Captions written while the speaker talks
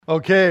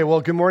Okay,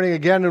 well, good morning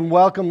again and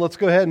welcome. Let's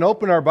go ahead and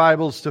open our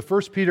Bibles to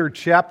 1 Peter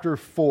chapter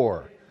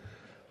 4.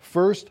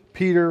 1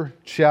 Peter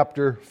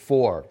chapter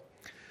 4.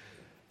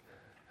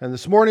 And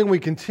this morning we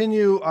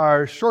continue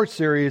our short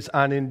series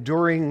on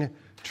enduring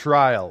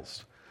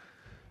trials.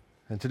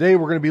 And today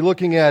we're going to be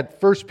looking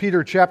at 1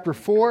 Peter chapter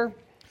 4,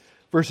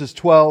 verses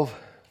 12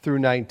 through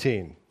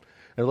 19.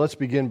 And let's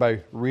begin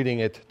by reading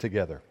it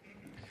together.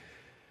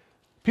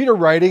 Peter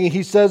writing,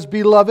 he says,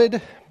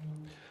 "Beloved,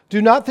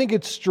 do not think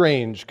it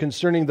strange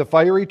concerning the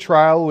fiery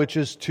trial which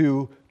is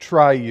to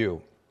try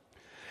you,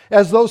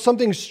 as though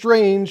something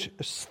strange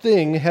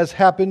thing has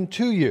happened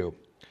to you.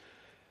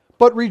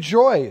 But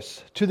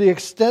rejoice to the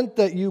extent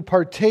that you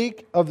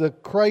partake of the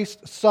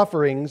Christ's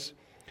sufferings,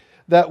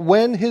 that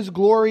when his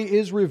glory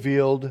is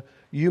revealed,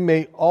 you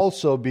may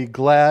also be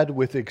glad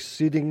with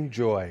exceeding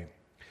joy.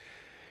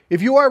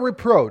 If you are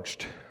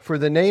reproached for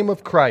the name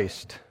of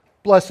Christ,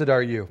 blessed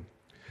are you,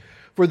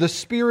 for the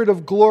Spirit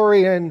of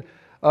glory and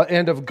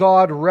of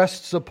God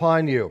rests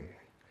upon you.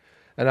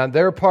 And on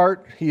their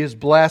part he is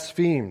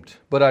blasphemed,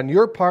 but on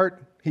your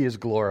part he is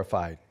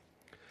glorified.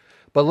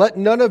 But let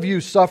none of you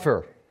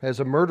suffer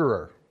as a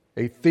murderer,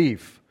 a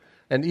thief,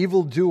 an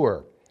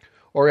evildoer,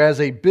 or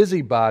as a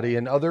busybody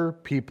in other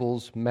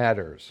people's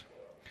matters.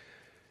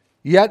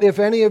 Yet if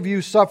any of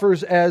you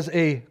suffers as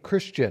a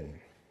Christian,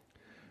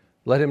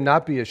 let him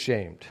not be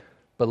ashamed,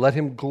 but let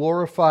him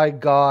glorify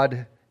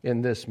God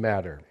in this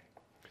matter.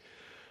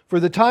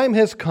 For the time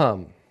has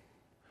come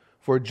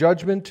for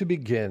judgment to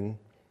begin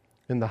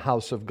in the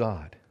house of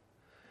God.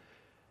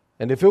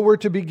 And if it were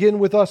to begin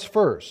with us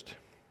first,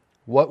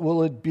 what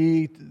will it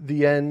be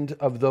the end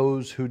of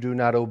those who do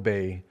not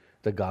obey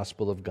the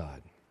gospel of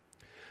God?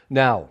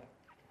 Now,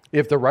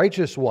 if the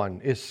righteous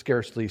one is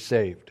scarcely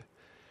saved,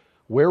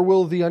 where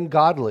will the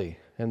ungodly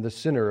and the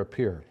sinner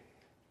appear?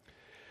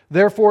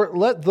 Therefore,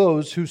 let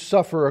those who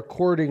suffer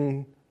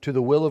according to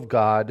the will of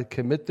God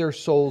commit their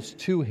souls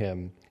to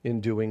him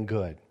in doing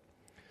good,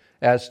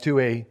 as to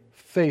a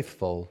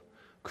faithful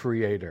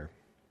Creator."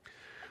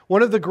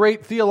 One of the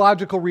great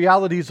theological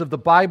realities of the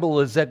Bible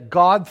is that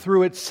God,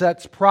 through it,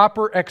 sets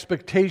proper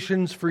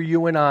expectations for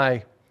you and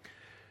I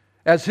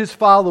as His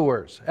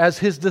followers, as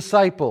His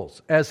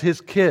disciples, as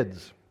His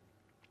kids,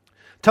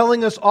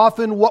 telling us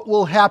often what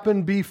will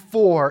happen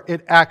before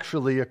it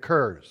actually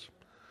occurs.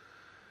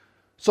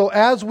 So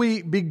as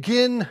we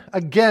begin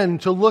again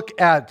to look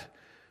at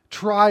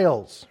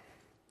trials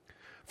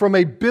from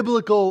a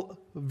biblical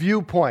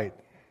viewpoint,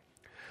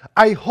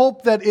 I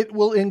hope that it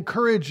will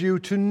encourage you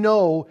to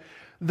know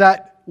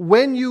that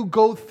when you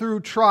go through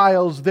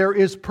trials, there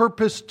is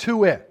purpose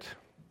to it.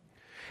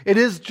 It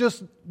is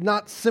just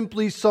not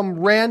simply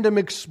some random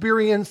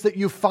experience that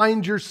you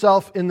find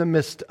yourself in the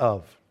midst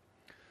of.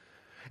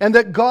 And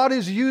that God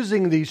is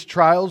using these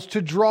trials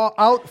to draw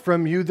out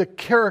from you the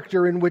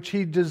character in which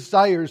He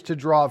desires to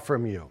draw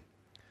from you.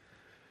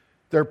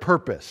 They're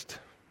purposed.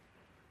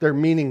 They're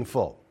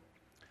meaningful.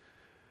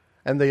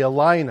 And they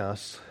align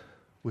us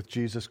with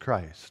Jesus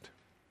Christ.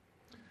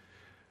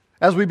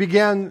 As we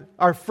began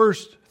our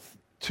first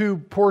two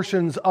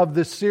portions of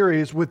this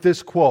series with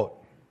this quote.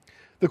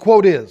 The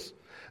quote is,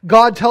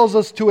 God tells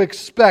us to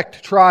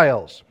expect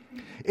trials.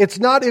 It's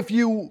not if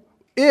you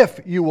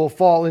will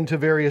fall into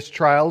various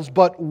trials,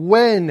 but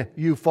when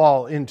you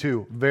fall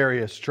into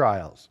various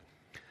trials.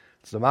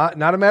 It's not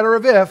a matter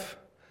of if,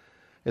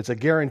 it's a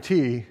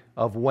guarantee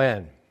of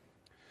when.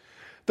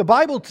 The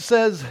Bible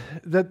says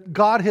that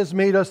God has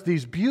made us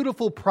these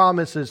beautiful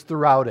promises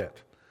throughout it.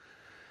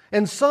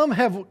 And some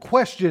have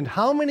questioned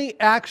how many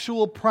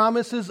actual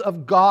promises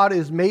of God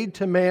is made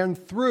to man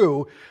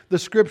through the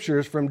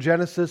Scriptures from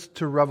Genesis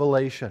to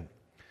Revelation.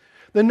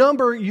 The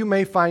number you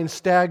may find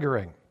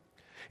staggering.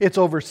 It's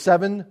over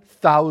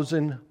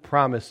 7,000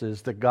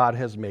 promises that God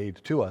has made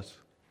to us.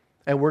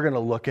 And we're going to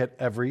look at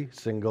every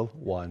single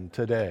one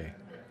today.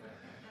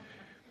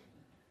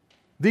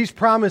 These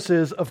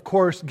promises, of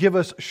course, give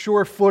us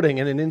sure footing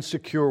in an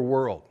insecure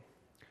world.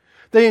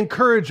 They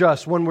encourage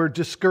us when we're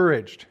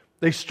discouraged.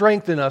 They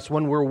strengthen us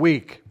when we're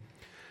weak.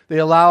 They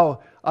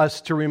allow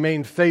us to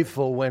remain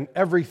faithful when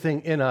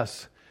everything in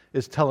us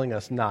is telling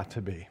us not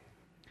to be.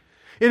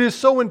 It is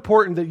so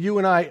important that you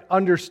and I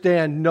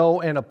understand,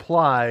 know, and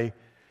apply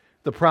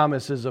the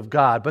promises of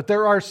God. But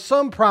there are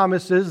some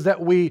promises that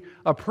we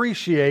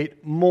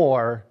appreciate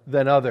more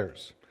than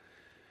others.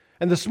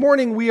 And this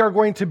morning we are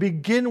going to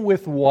begin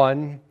with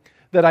one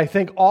that I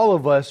think all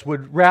of us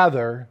would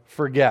rather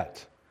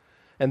forget.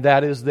 And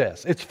that is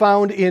this. It's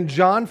found in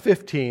John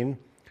 15,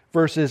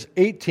 verses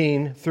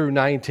 18 through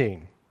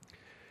 19.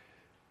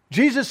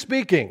 Jesus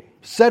speaking,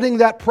 setting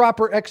that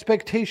proper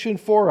expectation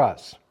for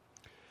us.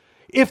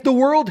 If the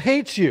world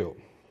hates you,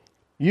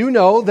 you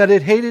know that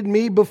it hated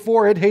me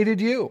before it hated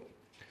you.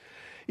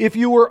 If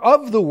you were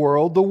of the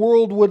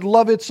world would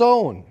love its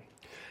own.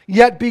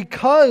 Yet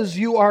because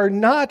you are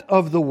not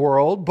of the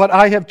world, but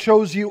I have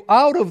chose you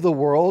out of the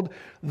world,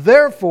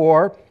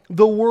 therefore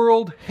the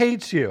world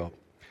hates you.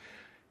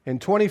 In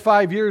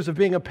 25 years of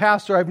being a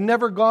pastor, I've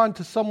never gone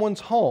to someone's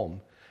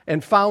home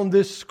and found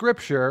this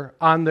scripture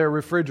on their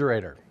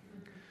refrigerator.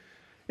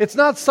 It's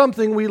not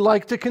something we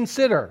like to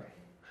consider,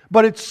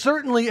 but it's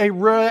certainly a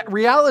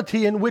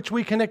reality in which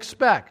we can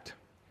expect.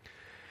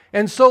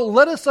 And so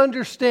let us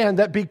understand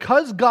that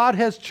because God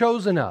has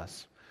chosen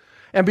us,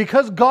 and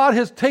because God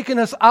has taken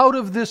us out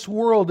of this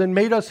world and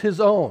made us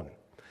His own,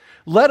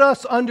 let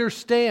us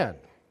understand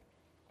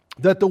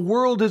that the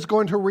world is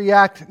going to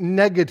react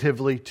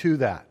negatively to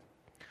that,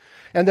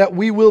 and that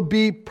we will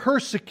be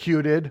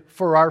persecuted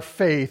for our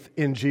faith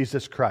in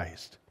Jesus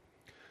Christ.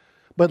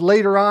 But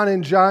later on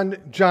in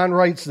John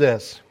writes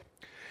this.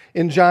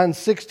 In John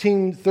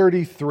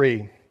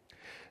 16:33,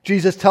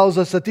 Jesus tells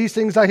us that these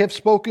things I have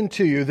spoken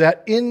to you,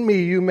 that in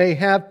me you may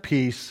have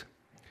peace.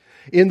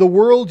 In the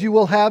world you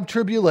will have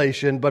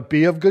tribulation, but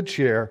be of good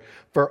cheer,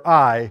 for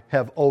I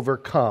have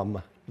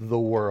overcome the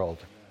world.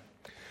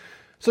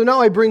 So now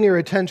I bring your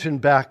attention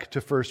back to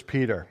 1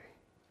 Peter.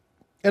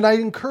 And I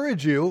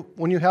encourage you,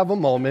 when you have a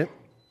moment,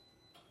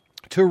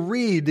 to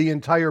read the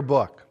entire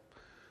book.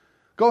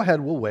 Go ahead,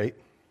 we'll wait.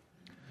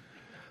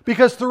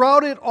 Because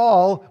throughout it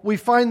all, we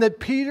find that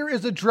Peter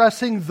is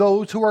addressing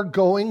those who are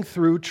going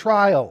through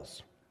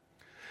trials.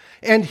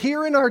 And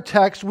here in our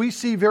text, we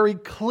see very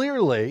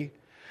clearly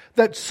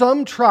that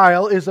some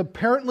trial is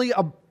apparently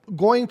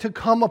going to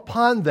come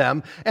upon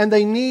them, and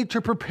they need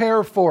to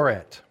prepare for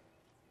it.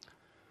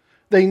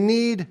 They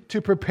need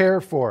to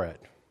prepare for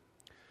it.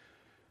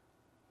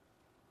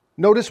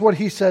 Notice what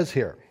he says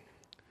here.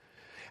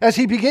 As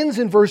he begins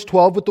in verse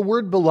 12 with the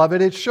word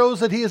beloved, it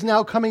shows that he is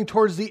now coming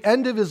towards the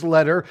end of his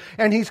letter,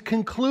 and he's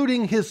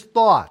concluding his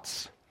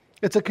thoughts.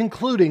 It's a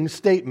concluding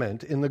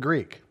statement in the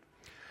Greek.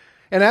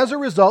 And as a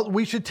result,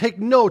 we should take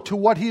note to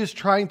what he is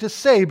trying to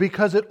say,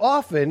 because it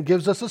often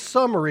gives us a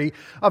summary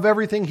of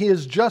everything he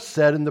has just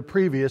said in the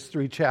previous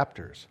 3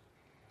 chapters.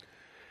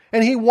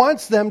 And he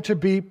wants them to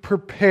be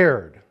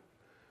prepared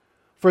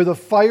for the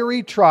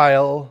fiery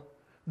trial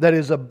that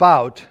is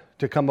about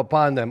to come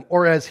upon them,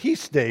 or as he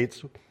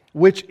states,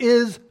 which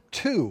is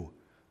to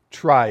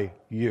try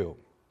you.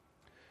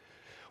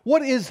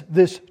 What is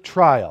this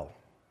trial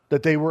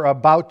that they were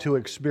about to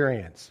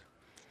experience?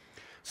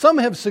 Some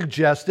have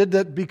suggested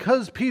that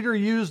because Peter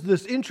used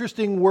this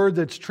interesting word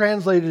that's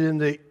translated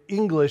into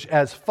English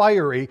as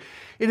fiery,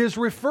 it is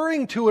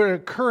referring to an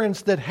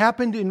occurrence that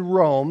happened in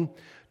Rome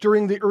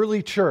during the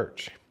early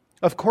church.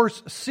 Of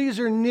course,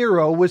 Caesar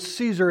Nero was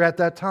Caesar at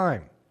that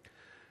time.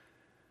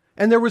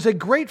 And there was a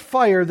great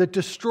fire that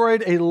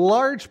destroyed a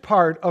large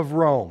part of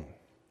Rome.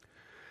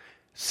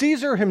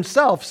 Caesar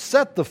himself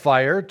set the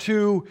fire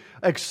to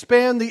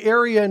expand the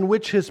area in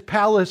which his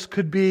palace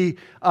could be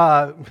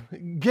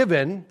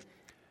given,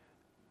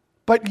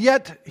 but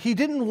yet he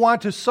didn't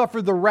want to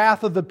suffer the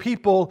wrath of the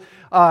people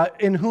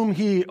in whom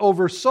he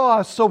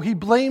oversaw, so he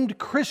blamed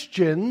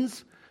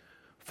Christians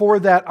for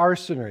that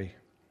arson.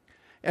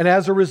 And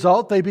as a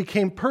result, they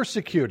became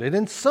persecuted.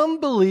 And some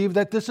believe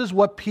that this is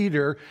what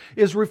Peter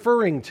is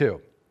referring to.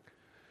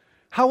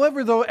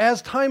 However, though,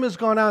 as time has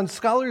gone on,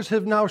 scholars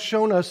have now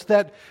shown us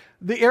that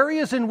the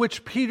areas in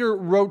which Peter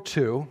wrote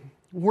to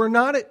were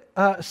not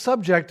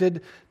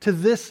subjected to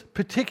this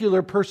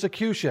particular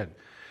persecution.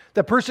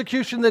 The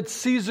persecution that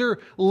Caesar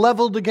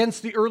leveled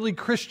against the early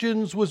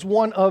Christians was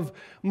one of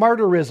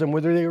martyrism,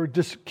 where they were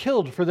just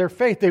killed for their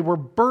faith. They were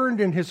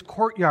burned in his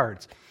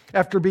courtyards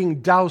after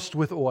being doused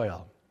with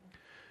oil.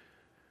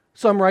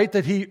 Some write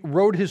that he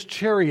rode his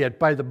chariot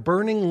by the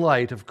burning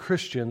light of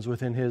Christians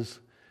within his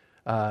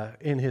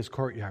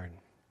courtyard.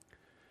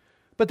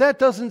 But that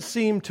doesn't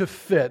seem to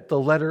fit the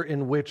letter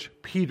in which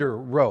Peter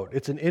wrote.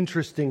 It's an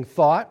interesting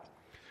thought,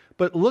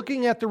 but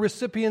looking at the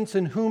recipients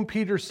in whom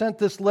Peter sent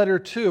this letter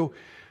to,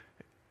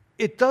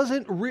 it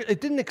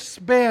didn't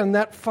expand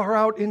that far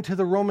out into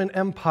the Roman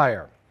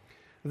Empire.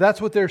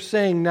 That's what they're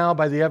saying now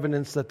by the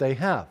evidence that they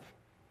have.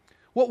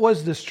 What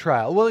was this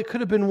trial? Well, it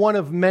could have been one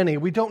of many.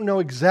 We don't know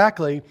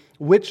exactly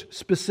which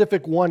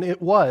specific one it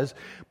was,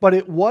 but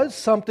it was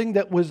something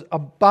that was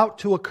about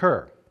to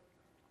occur,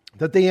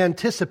 that they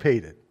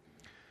anticipated,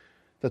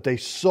 that they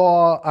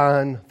saw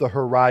on the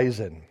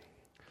horizon.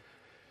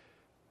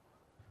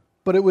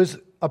 But it was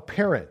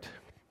apparent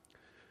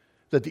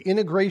that the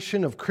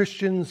integration of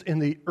Christians in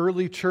the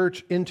early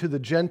church into the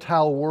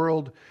Gentile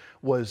world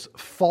was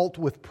fraught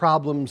with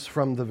problems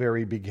from the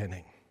very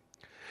beginning.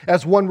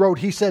 As one wrote,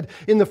 he said,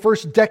 in the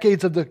first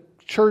decades of the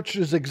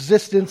church's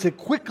existence, it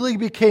quickly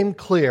became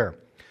clear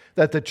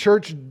that the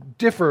church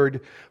differed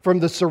from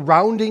the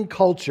surrounding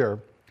culture,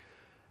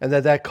 and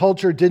that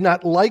culture did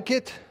not like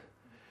it,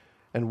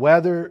 and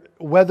whether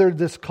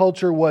this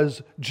culture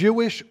was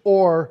Jewish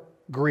or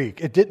Greek,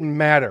 it didn't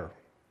matter.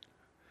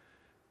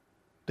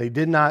 They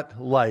did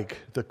not like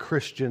the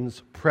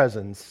Christians'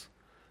 presence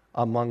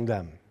among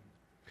them.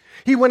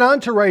 He went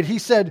on to write, he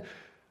said,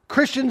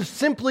 Christians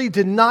simply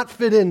did not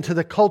fit into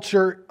the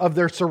culture of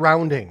their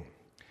surrounding.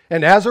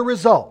 And as a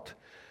result,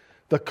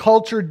 the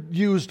culture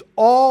used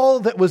all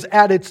that was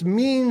at its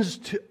means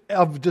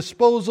of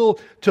disposal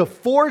to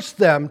force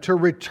them to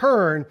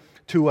return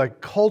to a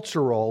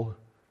cultural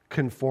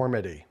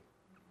conformity.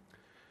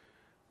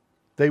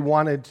 They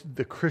wanted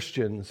the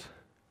Christians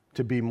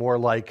to be more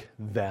like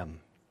them.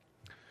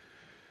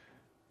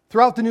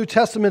 Throughout the New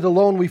Testament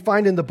alone, we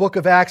find in the book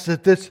of Acts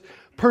that this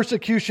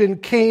persecution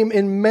came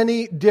in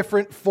many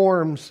different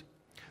forms.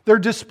 Their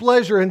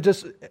displeasure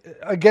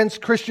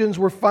against Christians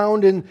were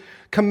found in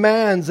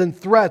commands and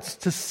threats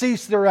to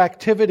cease their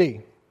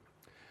activity,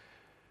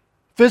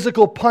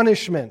 physical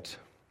punishment,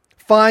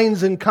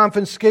 fines and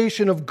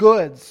confiscation of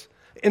goods,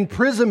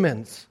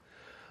 imprisonments,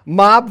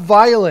 mob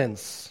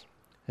violence,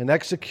 and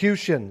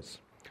executions,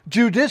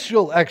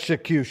 judicial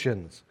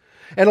executions.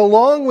 And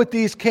along with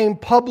these came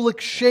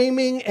public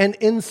shaming and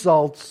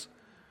insults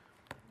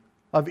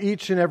of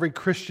each and every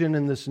Christian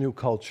in this new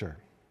culture.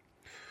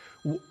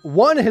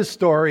 One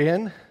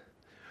historian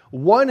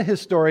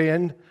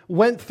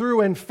went through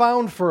and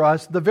found for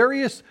us the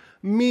various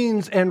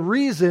means and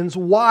reasons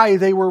why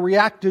they were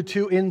reacted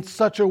to in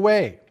such a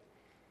way.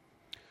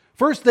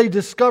 First, they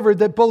discovered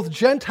that both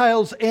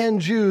Gentiles and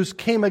Jews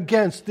came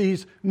against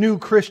these new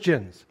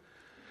Christians.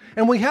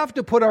 And we have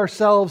to put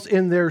ourselves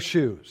in their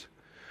shoes.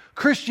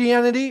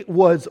 Christianity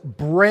was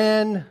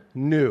brand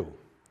new.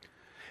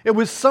 It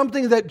was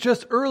something that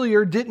just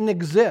earlier didn't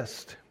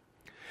exist.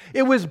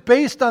 It was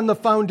based on the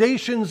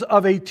foundations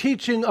of a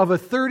teaching of a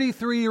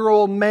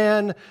 33-year-old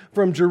man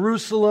from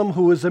Jerusalem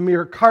who was a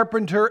mere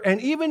carpenter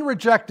and even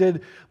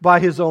rejected by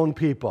his own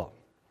people.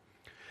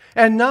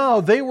 And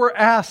now they were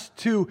asked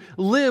to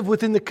live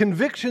within the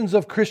convictions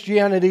of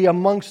Christianity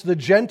amongst the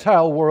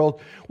Gentile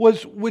world,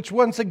 which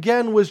once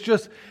again was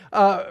just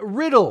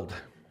riddled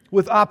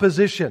with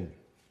opposition.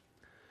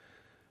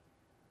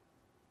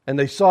 And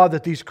they saw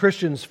that these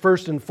Christians,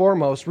 first and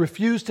foremost,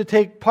 refused to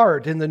take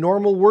part in the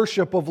normal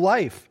worship of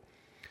life,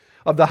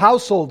 of the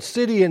household,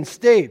 city, and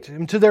state.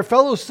 And to their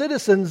fellow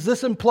citizens,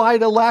 this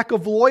implied a lack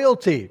of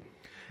loyalty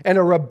and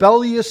a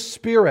rebellious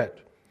spirit,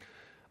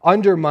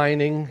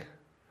 undermining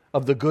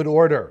of the good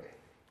order.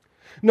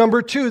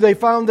 Number two, they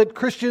found that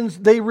Christians,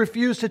 they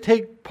refused to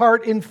take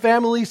part in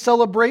family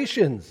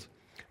celebrations,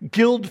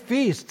 guild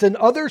feasts, and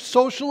other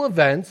social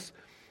events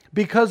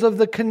because of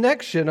the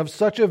connection of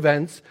such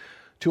events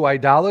to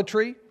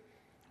idolatry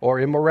or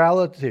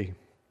immorality.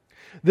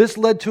 This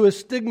led to a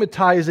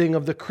stigmatizing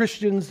of the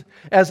Christians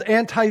as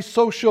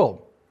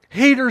antisocial,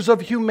 haters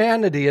of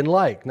humanity and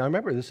like. Now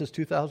remember, this is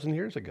 2,000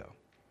 years ago.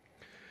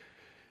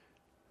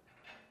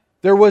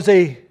 There was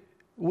the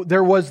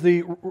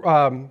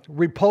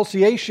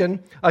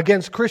repulsion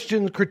against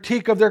Christian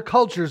critique of their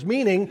cultures,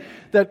 meaning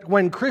that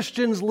when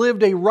Christians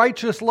lived a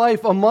righteous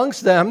life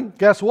amongst them,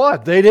 guess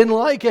what? They didn't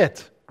like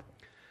it.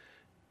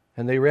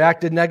 And they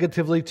reacted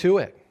negatively to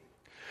it.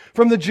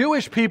 From the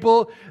Jewish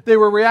people, they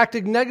were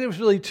reacting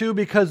negatively to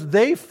because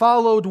they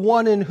followed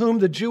one in whom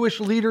the Jewish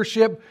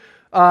leadership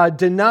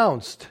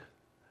denounced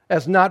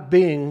as not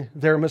being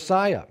their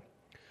Messiah.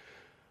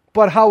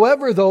 But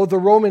however, though, the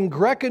Roman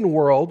Grecan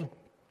world,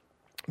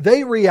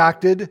 they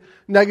reacted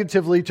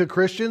negatively to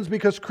Christians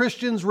because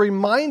Christians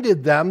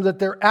reminded them that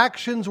their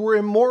actions were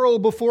immoral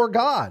before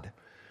God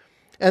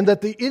and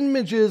that the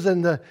images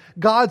and the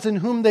gods in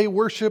whom they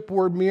worship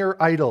were mere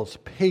idols,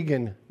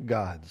 pagan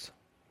gods.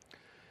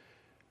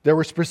 There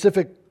were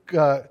specific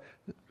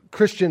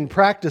Christian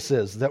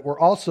practices that were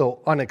also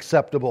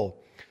unacceptable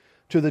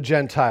to the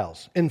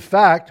Gentiles. In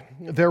fact,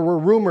 there were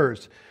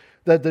rumors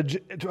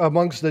that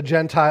amongst the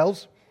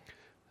Gentiles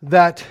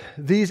that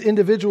these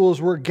individuals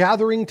were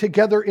gathering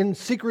together in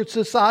secret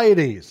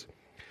societies.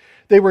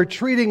 They were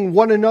treating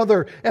one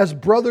another as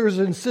brothers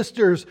and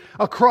sisters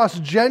across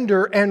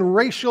gender and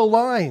racial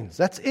lines.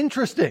 That's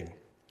interesting.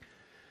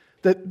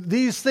 That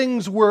these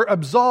things were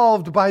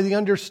absolved by the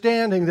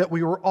understanding that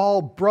we were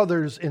all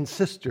brothers and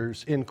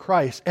sisters in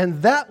Christ.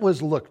 And that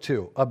was looked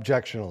to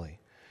objectionably.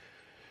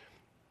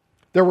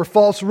 There were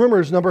false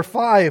rumors, number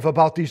 5,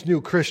 about these new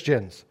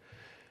Christians.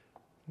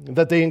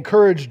 That they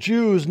encouraged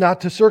Jews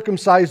not to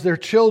circumcise their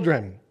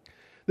children.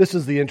 This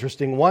is the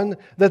interesting one.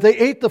 That they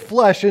ate the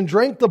flesh and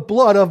drank the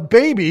blood of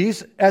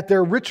babies at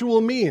their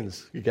ritual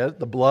means. You get it?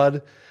 The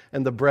blood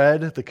and the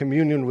bread. The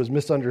communion was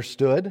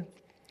misunderstood.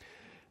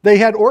 They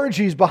had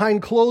orgies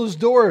behind closed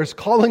doors,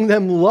 calling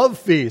them love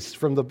feasts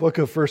from the book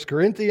of 1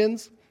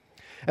 Corinthians.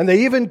 And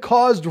they even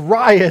caused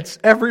riots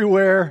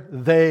everywhere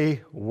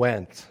they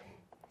went.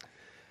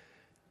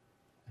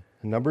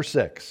 Number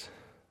 6.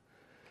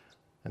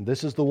 And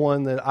this is the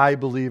one that I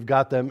believe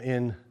got them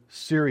in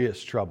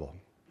serious trouble.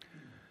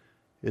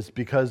 It's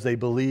because they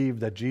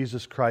believed that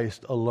Jesus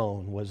Christ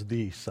alone was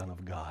the Son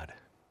of God.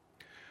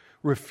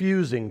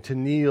 Refusing to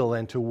kneel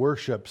and to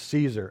worship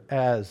Caesar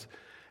as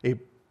a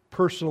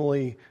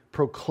personally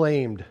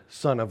proclaimed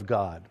Son of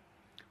God.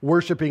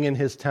 Worshiping in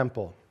his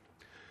temple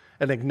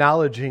and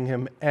acknowledging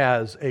him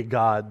as a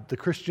God. The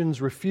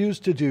Christians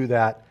refused to do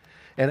that,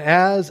 and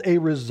as a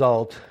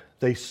result,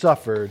 they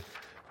suffered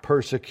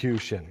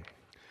persecution.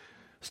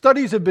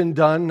 Studies have been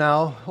done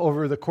now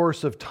over the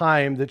course of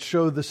time that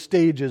show the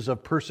stages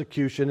of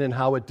persecution and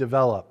how it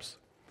develops.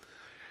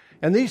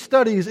 And these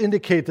studies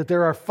indicate that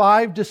there are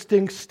 5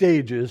 distinct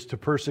stages to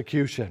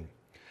persecution.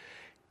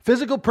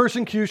 Physical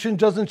persecution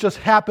doesn't just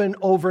happen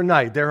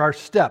overnight. There are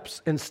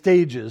steps and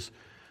stages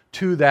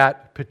to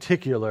that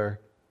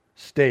particular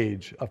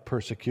stage of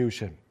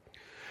persecution.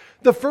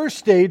 The first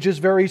stage is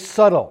very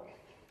subtle.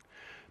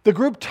 The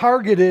group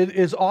targeted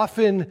is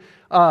often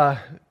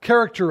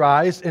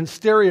characterized and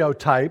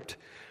stereotyped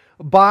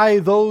by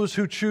those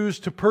who choose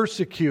to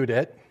persecute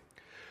it,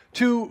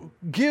 to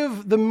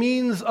give the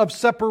means of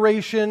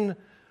separation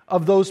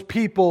of those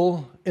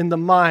people in the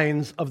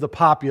minds of the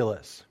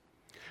populace.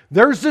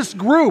 There's this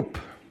group,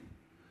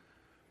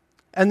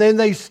 and then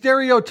they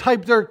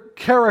stereotype their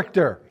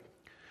character,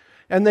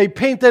 and they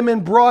paint them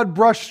in broad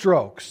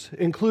brushstrokes,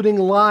 including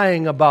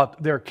lying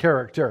about their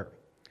character.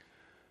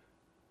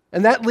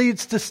 And that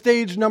leads to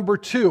stage number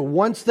 2.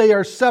 Once they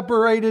are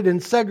separated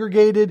and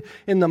segregated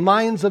in the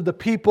minds of the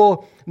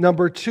people,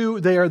 number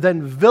 2, they are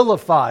then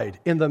vilified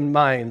in the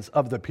minds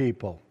of the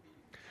people.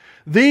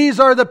 These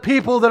are the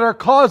people that are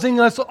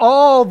causing us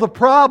all the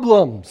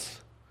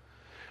problems.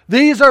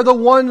 These are the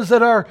ones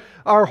that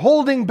are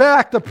holding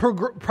back the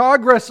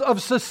progress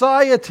of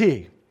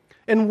society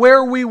and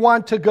where we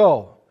want to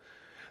go.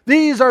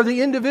 These are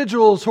the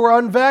individuals who are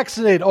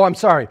unvaccinated.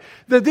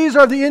 These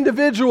are the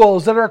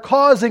individuals that are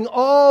causing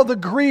all the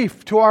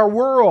grief to our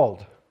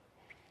world.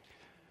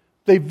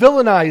 They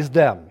villainize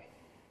them.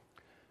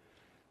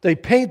 They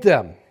paint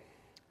them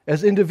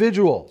as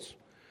individuals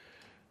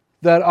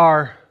that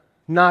are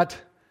not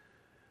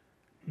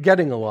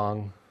getting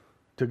along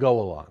to go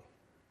along.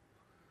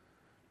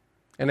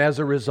 And as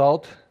a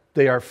result,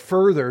 they are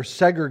further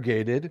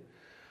segregated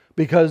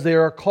because they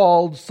are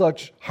called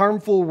such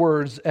harmful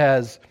words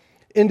as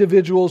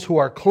individuals who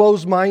are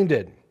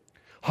closed-minded,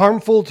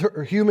 harmful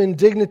to human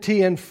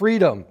dignity and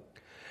freedom,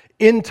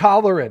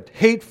 intolerant,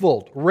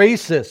 hateful,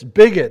 racist,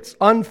 bigots,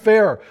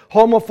 unfair,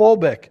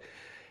 homophobic,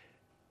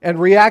 and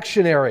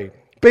reactionary.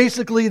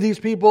 Basically, these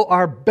people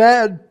are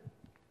bad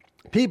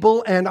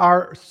people, and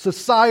our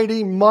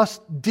society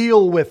must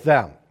deal with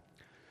them.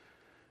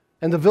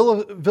 And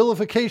the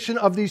vilification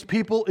of these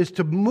people is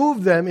to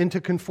move them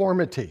into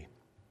conformity,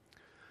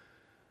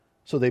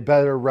 so they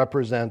better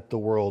represent the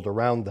world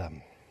around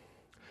them.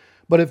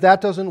 But if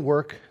that doesn't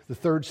work, the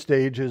third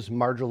stage is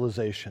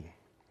marginalization.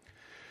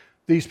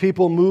 These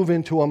people move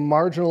into a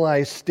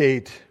marginalized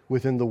state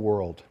within the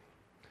world.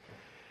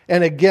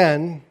 And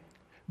again,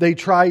 they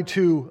try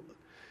to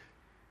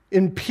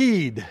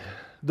impede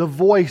the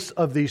voice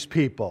of these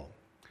people.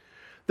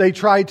 They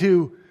try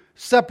to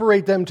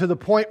separate them to the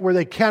point where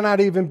they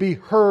cannot even be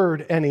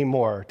heard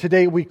anymore.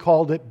 Today we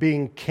called it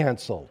being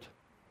canceled.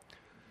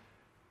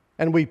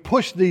 And we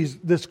push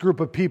this group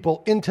of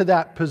people into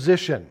that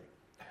position.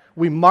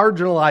 We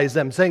marginalize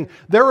them, saying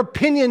their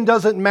opinion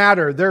doesn't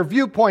matter, their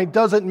viewpoint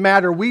doesn't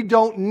matter, we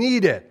don't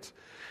need it.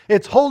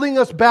 It's holding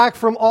us back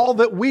from all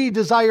that we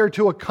desire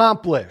to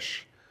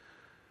accomplish.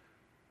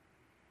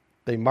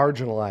 They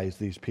marginalize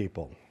these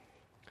people.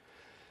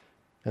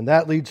 And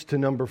that leads to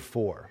number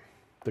 4,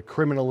 the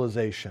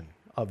criminalization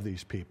of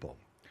these people,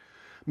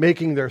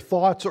 making their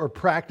thoughts or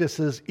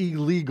practices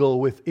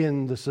illegal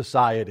within the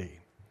society,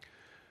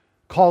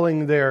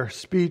 calling their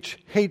speech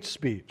hate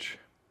speech,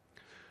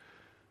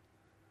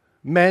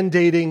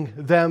 mandating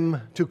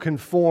them to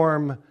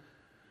conform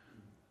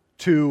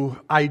to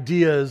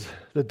ideas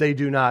that they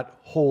do not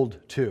hold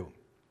to,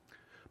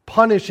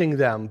 punishing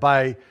them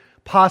by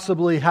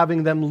possibly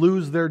having them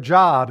lose their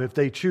job if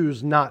they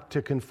choose not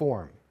to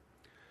conform,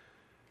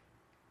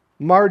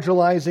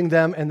 marginalizing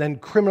them and then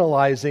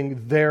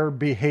criminalizing their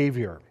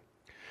behavior.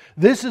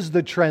 This is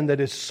the trend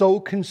that is so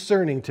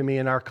concerning to me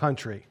in our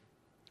country.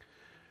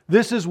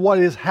 This is what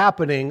is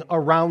happening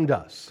around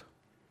us.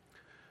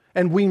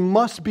 And we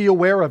must be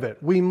aware of it.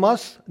 We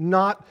must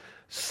not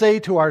say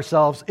to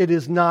ourselves, it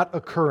is not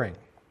occurring.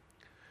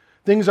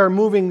 Things are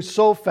moving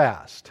so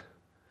fast.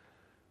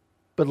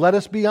 But let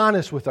us be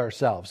honest with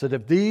ourselves, that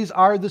if these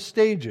are the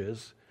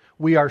stages,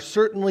 we are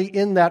certainly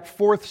in that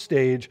 4th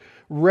stage,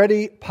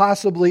 ready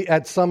possibly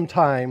at some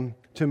time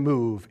to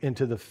move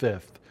into the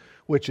 5th,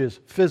 which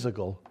is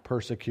physical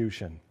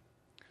persecution.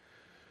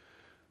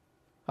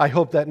 I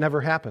hope that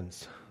never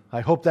happens.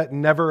 I hope that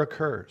never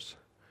occurs.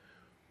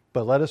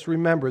 But let us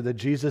remember that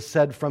Jesus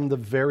said from the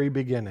very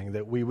beginning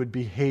that we would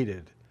be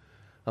hated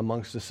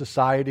amongst the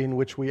society in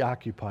which we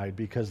occupied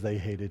because they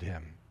hated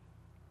him.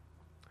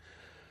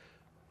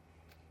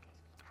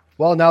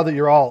 Well, now that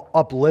you're all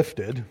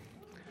uplifted,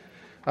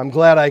 I'm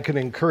glad I can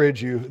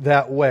encourage you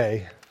that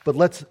way. But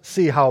let's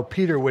see how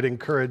Peter would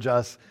encourage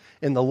us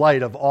in the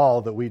light of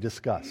all that we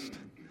discussed.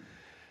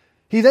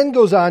 He then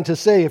goes on to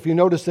say, if you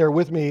notice there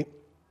with me,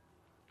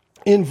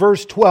 in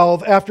verse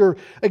 12, after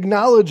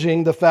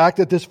acknowledging the fact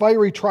that this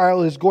fiery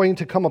trial is going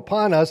to come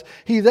upon us,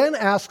 he then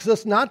asks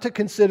us not to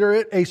consider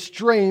it a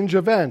strange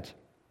event,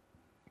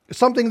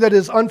 something that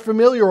is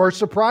unfamiliar or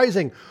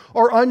surprising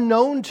or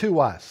unknown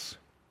to us.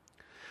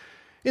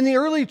 In the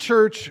early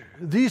church,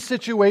 these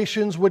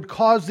situations would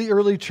cause the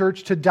early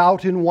church to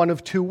doubt in one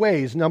of 2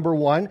 ways. Number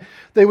 1,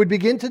 they would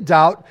begin to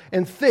doubt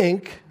and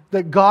think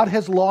that God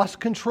has lost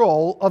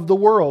control of the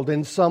world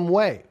in some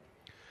way,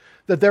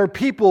 that his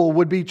people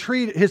would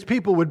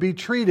be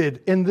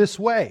treated in this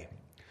way.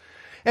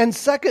 And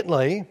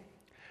secondly,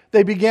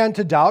 they began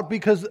to doubt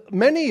because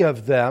many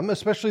of them,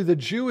 especially the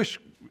Jewish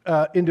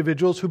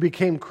individuals who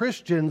became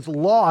Christians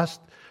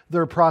lost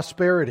their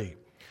prosperity.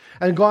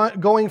 And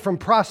going from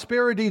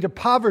prosperity to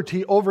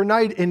poverty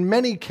overnight in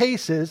many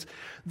cases,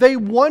 they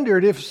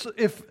wondered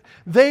if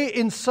they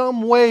in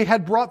some way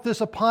had brought this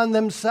upon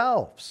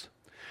themselves.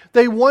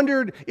 They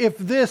wondered if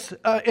this,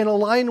 in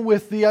line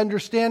with the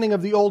understanding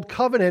of the Old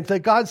Covenant,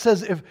 that God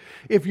says,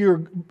 if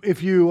you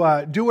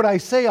do what I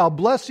say, I'll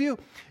bless you.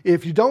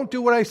 If you don't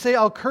do what I say,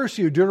 I'll curse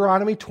you.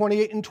 Deuteronomy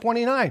 28 and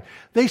 29.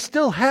 They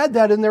still had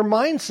that in their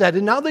mindset,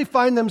 and now they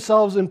find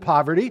themselves in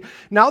poverty.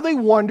 Now they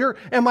wonder,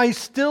 am I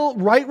still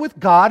right with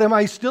God? Am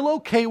I still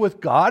okay with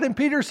God? And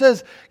Peter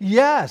says,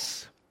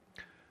 yes.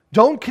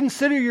 Don't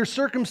consider your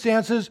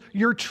circumstances,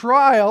 your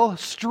trial,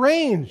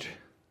 strange.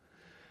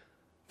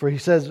 For he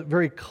says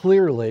very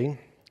clearly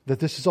that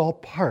this is all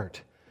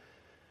part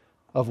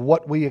of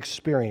what we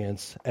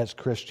experience as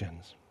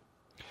Christians.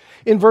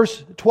 In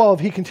verse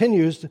 12, he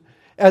continues,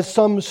 as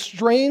some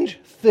strange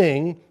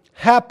thing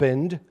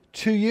happened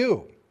to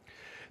you.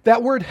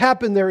 That word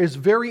happen there is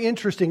very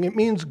interesting. It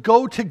means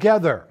go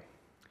together.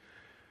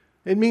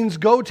 It means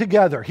go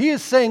together. He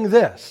is saying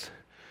this.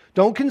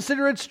 Don't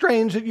consider it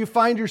strange that you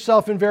find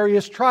yourself in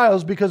various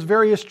trials, because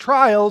various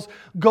trials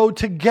go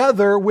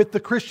together with the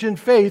Christian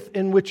faith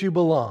in which you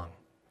belong.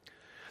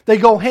 They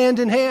go hand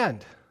in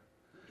hand.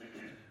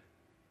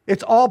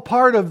 It's all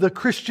part of the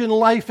Christian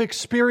life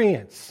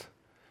experience.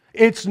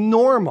 It's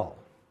normal.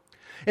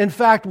 In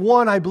fact,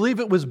 I believe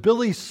it was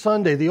Billy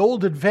Sunday, the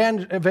old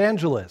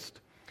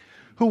evangelist,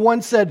 who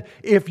once said,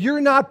 if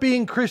you're not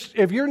being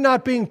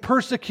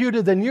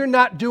persecuted, then you're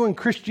not doing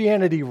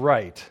Christianity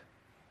right.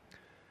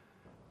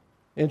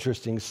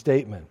 Interesting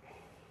statement.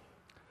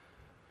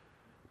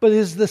 But it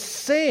is the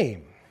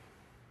same.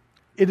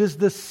 It is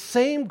the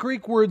same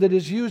Greek word that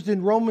is used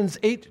in Romans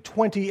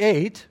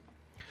 8:28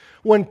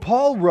 when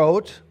Paul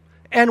wrote,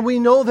 and we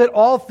know that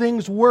all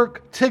things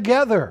work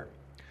together.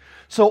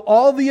 So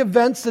all the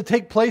events that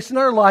take place in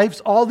our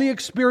lives, all the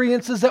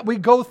experiences that we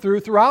go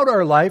throughout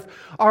our life,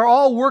 are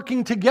all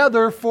working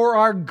together for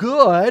our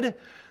good.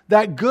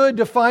 That good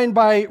defined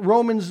by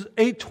Romans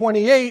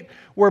 8:28,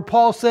 where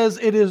Paul says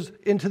it is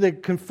into the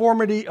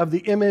conformity of the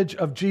image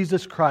of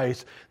Jesus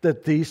Christ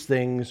that these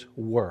things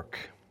work.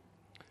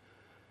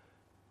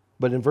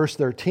 But in verse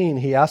 13,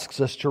 he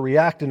asks us to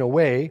react in a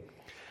way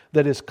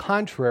that is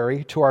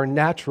contrary to our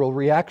natural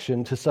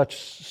reaction to such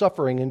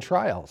suffering and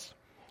trials.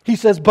 He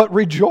says, but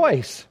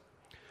rejoice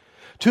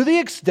to the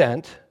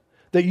extent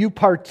that you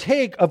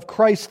partake of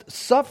Christ's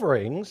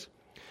sufferings,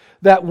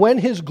 that when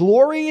his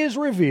glory is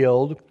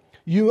revealed,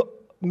 you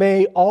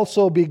may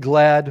also be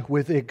glad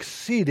with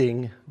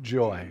exceeding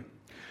joy.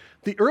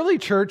 The early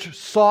church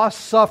saw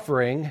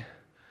suffering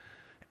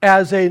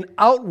as an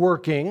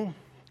outworking,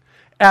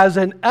 as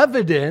an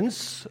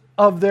evidence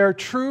of their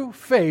true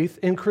faith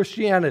in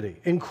Christianity,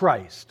 in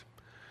Christ.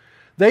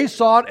 They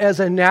saw it as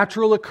a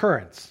natural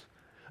occurrence.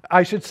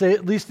 I should say,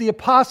 at least the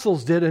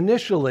apostles did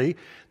initially.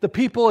 The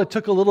people, it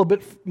took a little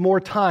bit more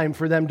time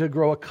for them to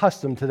grow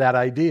accustomed to that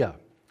idea.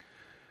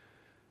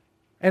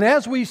 And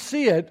as we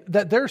see it,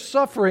 that their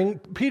suffering,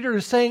 Peter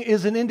is saying,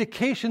 is an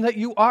indication that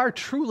you are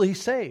truly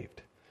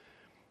saved.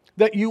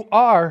 That you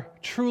are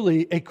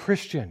truly a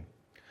Christian,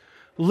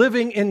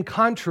 living in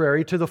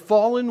contrary to the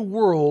fallen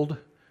world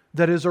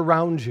that is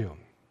around you.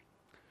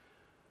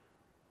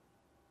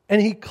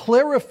 And he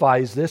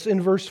clarifies this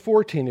in verse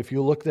 14, if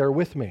you look there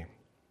with me.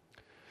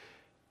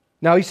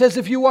 Now he says,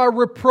 if you are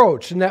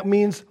reproached, and that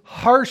means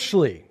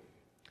harshly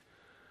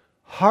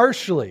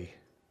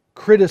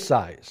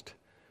criticized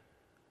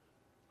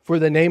for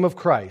the name of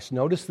Christ.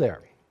 Notice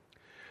there.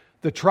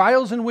 The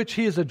trials in which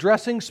he is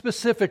addressing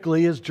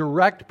specifically is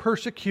direct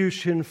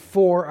persecution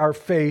for our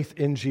faith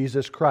in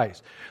Jesus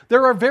Christ.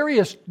 There are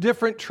various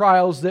different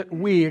trials that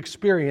we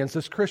experience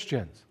as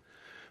Christians.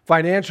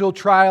 Financial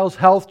trials,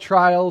 health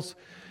trials,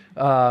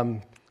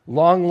 long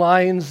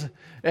lines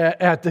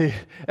at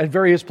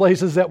various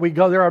places that we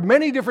go. There are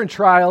many different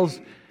trials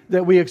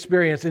that we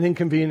experience and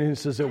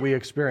inconveniences that we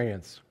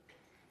experience.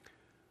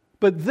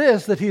 But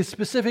this that he is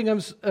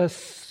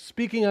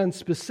speaking on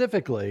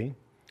specifically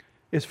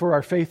is for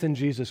our faith in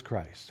Jesus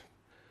Christ.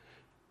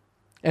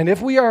 And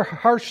if we are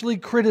harshly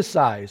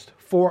criticized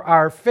for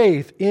our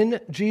faith in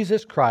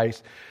Jesus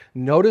Christ,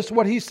 notice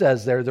what he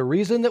says there. The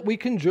reason that we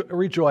can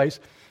rejoice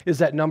is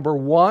that, number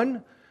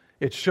one,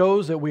 it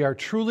shows that we are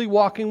truly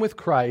walking with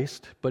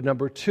Christ, but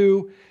number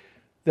two,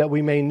 that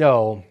we may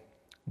know,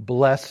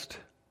 blessed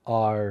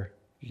are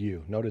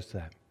you. Notice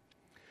that.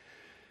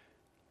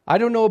 I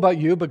don't know about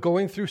you, but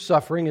going through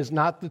suffering is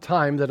not the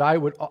time that I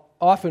would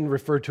often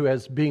refer to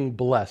as being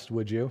blessed,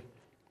 would you?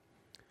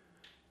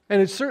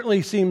 And it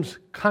certainly seems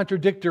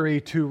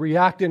contradictory to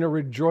react in a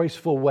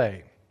rejoiceful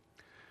way.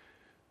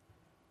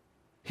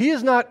 He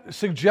is not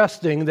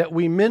suggesting that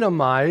we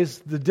minimize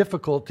the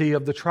difficulty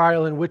of the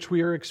trial in which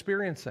we are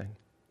experiencing.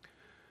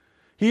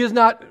 He is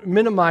not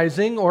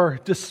minimizing or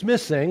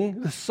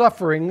dismissing the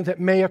suffering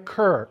that may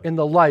occur in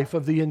the life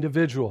of the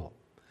individual.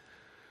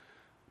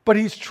 But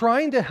he's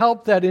trying to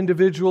help that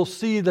individual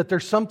see that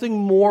there's something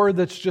more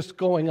that's just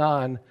going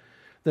on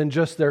than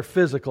just their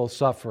physical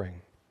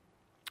suffering.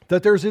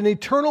 that there's an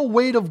eternal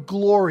weight of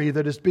glory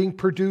that is being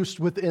produced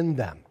within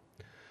them.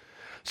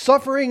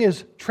 Suffering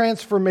is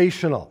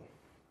transformational.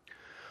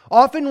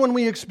 Often when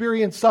we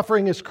experience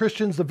suffering as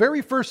Christians, the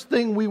very first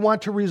thing we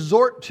want to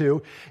resort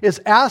to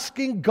is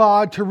asking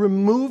God to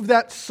remove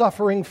that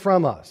suffering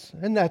from us.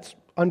 And that's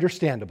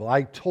understandable.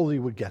 I totally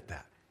would get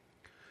that.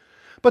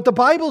 But the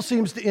Bible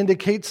seems to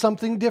indicate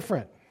something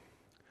different.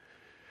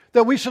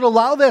 That we should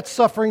allow that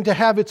suffering to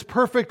have its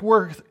perfect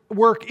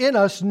work in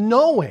us,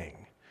 knowing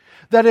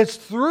that it's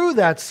through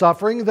that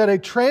suffering that a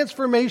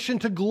transformation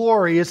to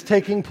glory is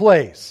taking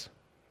place.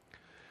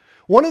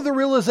 One of the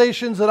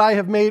realizations that I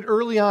have made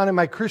early on in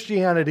my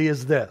Christianity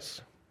is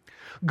this: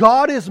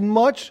 God is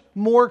much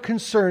more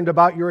concerned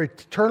about your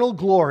eternal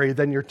glory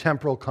than your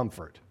temporal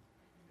comfort.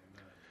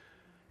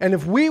 And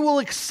if we will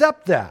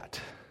accept that,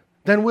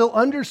 then we'll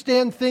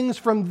understand things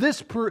from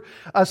this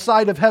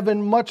side of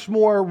heaven much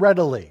more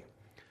readily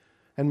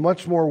and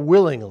much more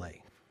willingly.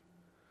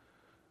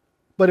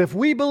 But if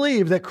we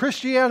believe that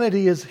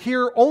Christianity is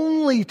here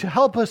only to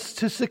help us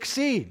to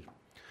succeed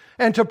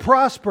and to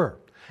prosper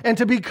and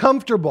to be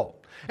comfortable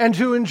and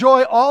to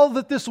enjoy all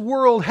that this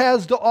world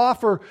has to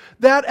offer,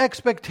 that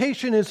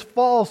expectation is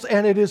false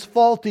and it is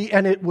faulty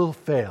and it will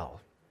fail.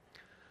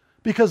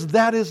 Because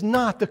that is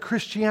not the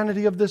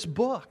Christianity of this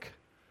book.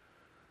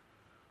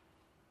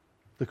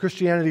 The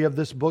Christianity of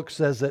this book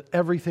says that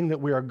everything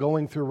that we are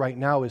going through right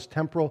now is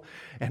temporal,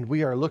 and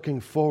we are looking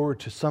forward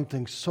to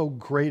something so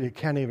great it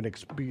can't even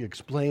be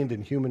explained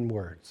in human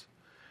words.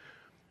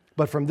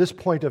 But from this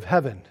point of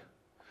heaven,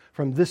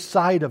 from this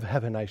side of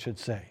heaven, I should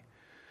say,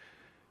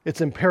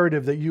 it's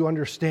imperative that you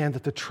understand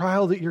that the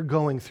trial that you're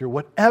going through,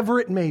 whatever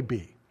it may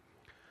be,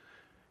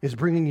 is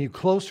bringing you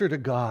closer to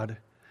God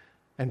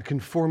and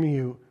conforming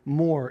you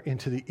more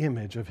into the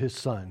image of His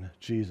Son,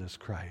 Jesus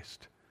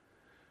Christ,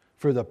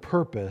 for the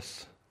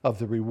purpose of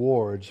the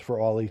rewards for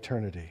all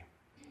eternity.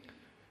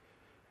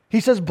 He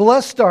says,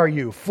 "Blessed are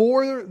you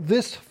for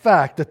this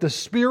fact that the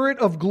Spirit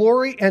of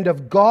glory and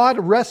of God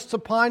rests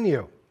upon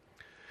you."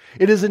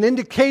 It is an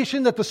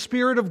indication that the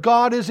Spirit of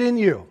God is in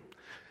you,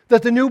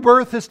 that the new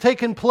birth has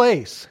taken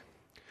place,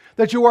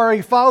 that you are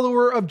a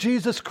follower of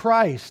Jesus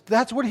Christ.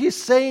 That's what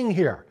he's saying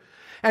here.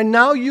 And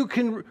now you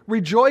can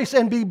rejoice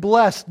and be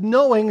blessed,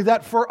 knowing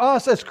that for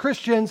us as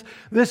Christians,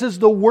 this is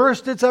the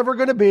worst it's ever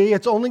going to be.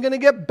 It's only going to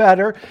get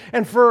better.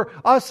 And for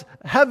us,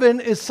 heaven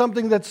is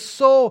something that's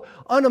so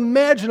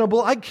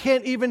unimaginable, I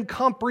can't even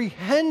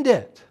comprehend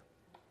it.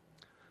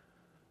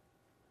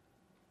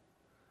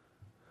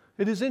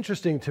 It is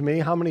interesting to me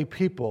how many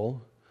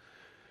people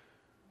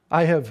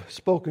I have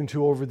spoken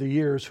to over the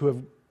years who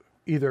have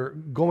either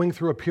going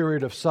through a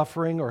period of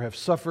suffering or have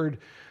suffered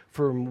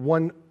from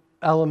one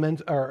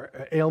element or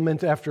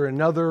ailment after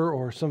another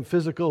or some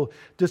physical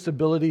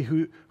disability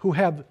who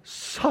have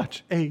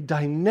such a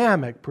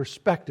dynamic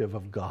perspective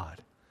of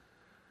God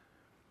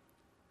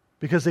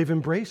because they've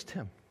embraced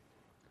Him.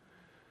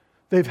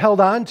 They've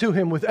held on to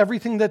Him with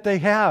everything that they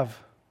have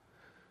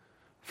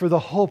for the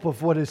hope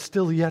of what is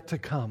still yet to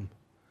come.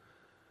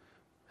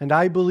 And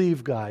I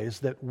believe,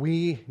 guys, that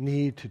we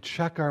need to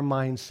check our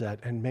mindset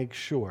and make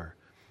sure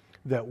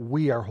that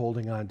we are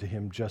holding on to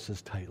Him just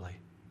as tightly.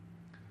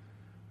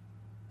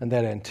 And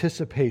that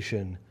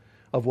anticipation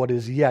of what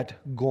is yet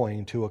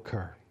going to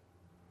occur.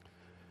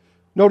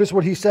 Notice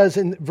what he says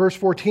in verse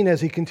 14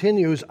 as he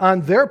continues.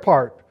 On their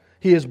part,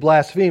 He is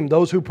blasphemed.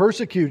 Those who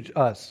persecute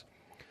us,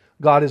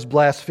 God is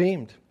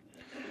blasphemed.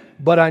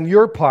 But on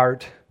your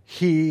part,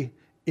 He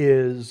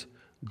is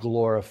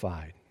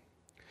glorified.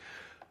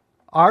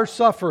 Our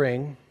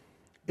suffering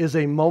is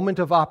a moment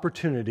of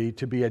opportunity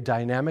to be a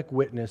dynamic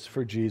witness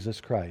for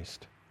Jesus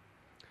Christ.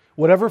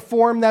 Whatever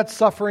form that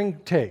suffering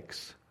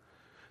takes,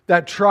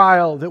 that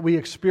trial that we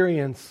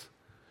experience,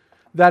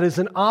 that is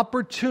an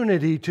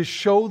opportunity to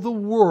show the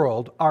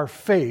world our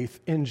faith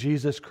in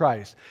Jesus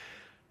Christ.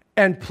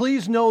 And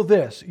please know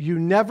this, you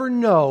never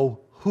know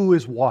who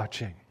is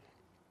watching.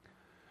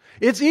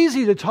 It's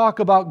easy to talk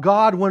about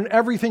God when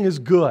everything is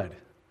good,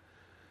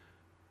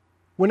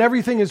 when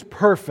everything is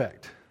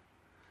perfect.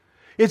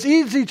 It's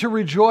easy to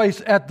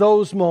rejoice at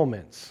those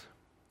moments.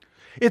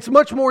 It's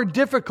much more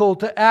difficult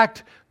to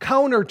act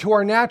counter to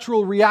our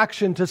natural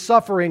reaction to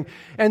suffering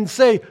and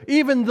say,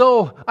 even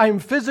though I'm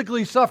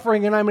physically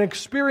suffering and I'm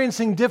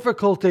experiencing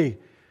difficulty,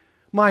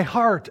 my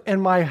heart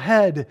and my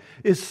head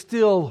is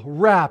still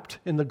wrapped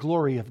in the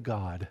glory of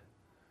God.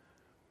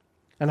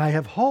 And I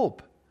have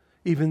hope,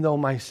 even though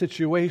my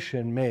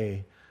situation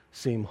may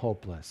seem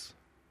hopeless.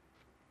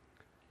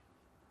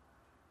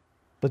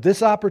 But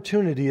this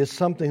opportunity is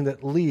something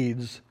that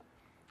leads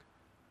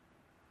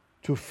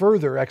to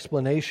further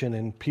explanation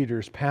in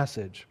Peter's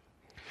passage.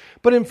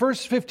 But in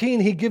verse 15,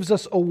 he gives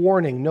us a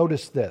warning.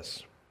 Notice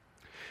this.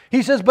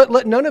 He says, "But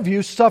let none of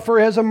you suffer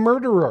as a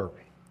murderer,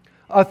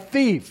 a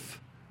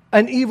thief,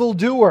 an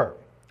evildoer,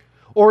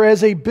 or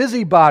as a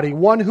busybody,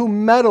 one who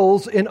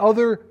meddles in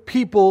other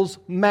people's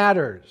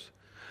matters."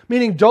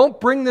 Meaning, don't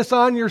bring this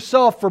on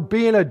yourself for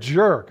being a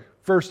jerk.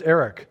 First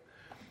Eric.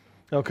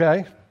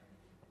 Okay?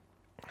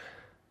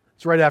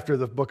 It's right after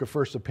the book of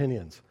First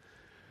Opinions.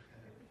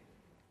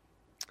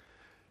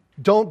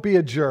 don't be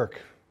a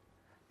jerk.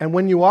 And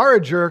when you are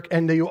a jerk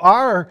and you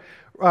are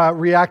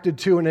reacted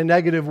to in a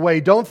negative way,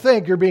 don't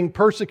think you're being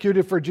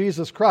persecuted for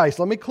Jesus Christ.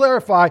 Let me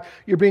clarify,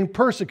 you're being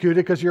persecuted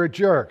because you're a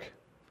jerk.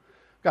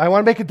 I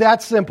want to make it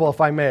that simple, if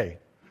I may.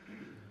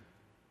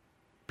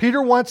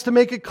 Peter wants to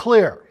make it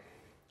clear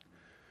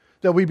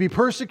that we be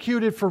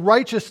persecuted for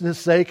righteousness'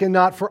 sake and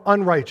not for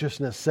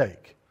unrighteousness'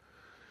 sake.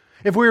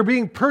 If we are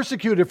being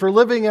persecuted for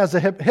living as a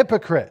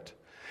hypocrite,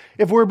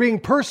 if we're being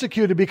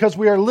persecuted because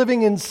we are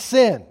living in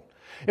sin,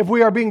 if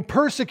we are being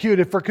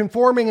persecuted for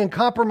conforming and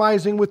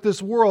compromising with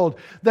this world,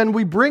 then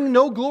we bring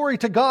no glory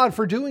to God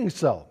for doing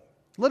so.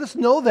 Let us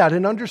know that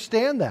and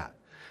understand that.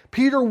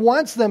 Peter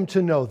wants them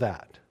to know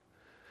that.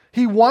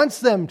 He wants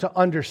them to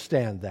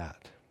understand that.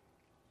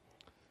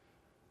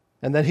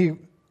 And then he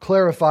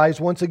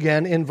clarifies once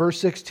again in verse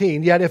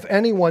 16, yet if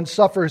anyone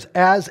suffers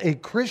as a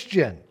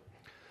Christian,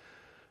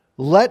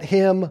 let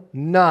him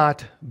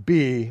not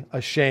be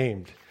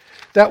ashamed.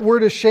 That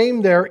word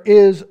ashamed there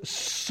is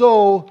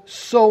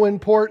so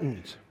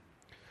important.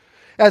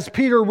 As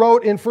Peter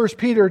wrote in 1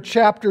 Peter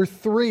chapter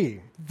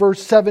 3,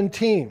 verse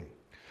 17,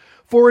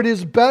 for it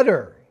is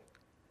better,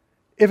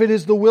 if it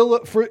is the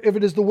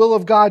will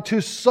of God,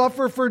 to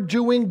suffer for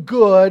doing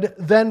good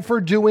than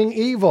for doing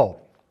evil.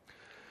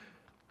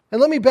 And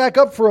let me back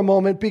up for a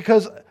moment,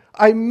 because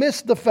I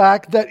missed the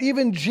fact that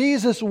even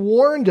Jesus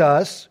warned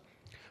us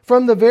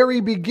from the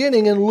very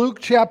beginning in Luke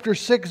chapter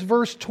 6,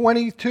 verse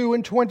 22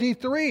 and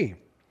 23.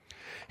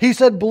 He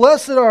said,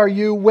 blessed are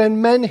you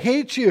when men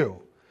hate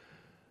you,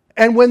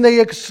 and when they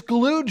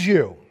exclude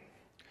you,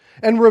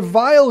 and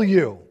revile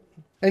you,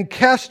 and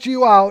cast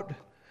out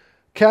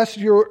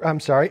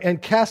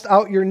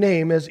your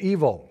name as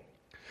evil.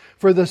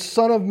 For the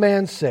Son of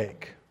Man's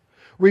sake,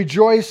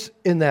 rejoice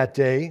in that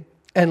day,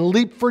 and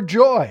leap for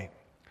joy.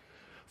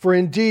 For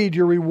indeed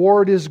your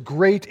reward is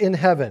great in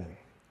heaven.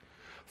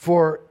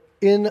 For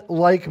in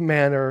like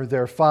manner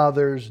their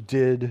fathers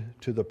did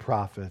to the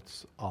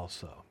prophets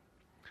also.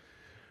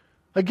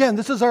 Again,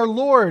 this is our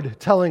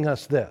Lord telling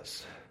us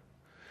this.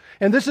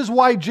 And this is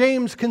why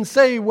James can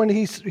say when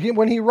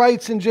he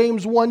writes in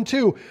James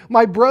 1:2,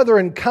 my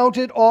brethren, count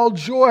it all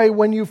joy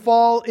when you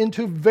fall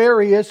into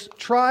various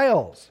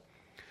trials.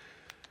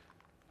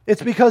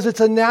 It's because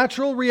it's a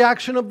natural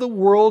reaction of the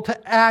world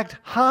to act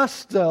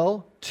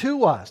hostile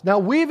to us. Now,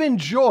 we've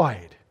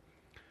enjoyed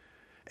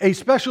a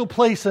special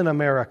place in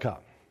America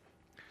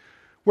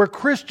where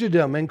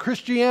Christendom and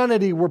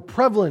Christianity were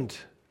prevalent,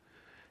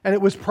 and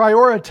it was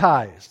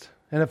prioritized,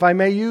 and if I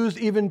may use,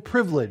 even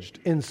privileged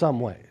in some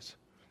ways.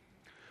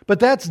 But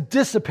that's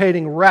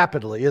dissipating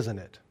rapidly, isn't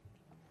it?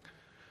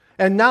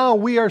 And now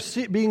we are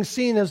being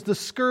seen as the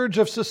scourge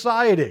of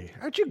society.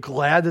 Aren't you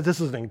glad that this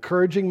is an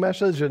encouraging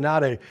message and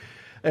not a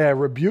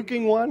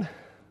rebuking one?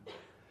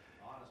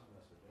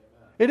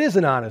 It is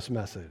an honest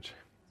message.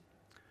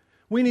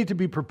 We need to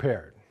be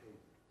prepared.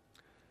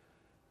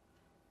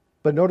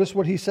 But notice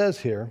what he says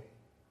here.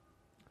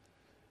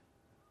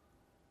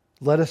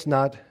 Let us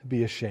not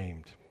be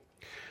ashamed.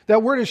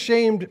 That word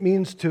ashamed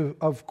means to,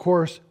 of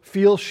course,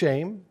 feel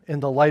shame in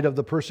the light of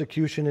the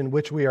persecution in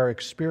which we are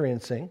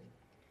experiencing.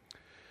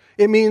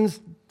 It means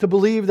to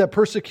believe that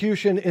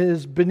persecution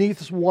is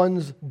beneath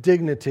one's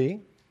dignity.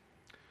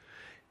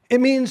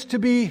 It means to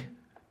be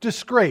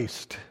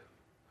disgraced.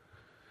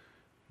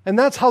 And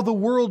that's how the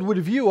world would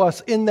view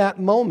us in that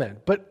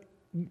moment. But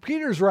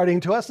Peter's writing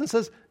to us and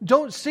says,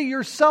 don't see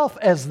yourself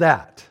as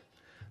that.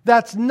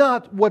 That's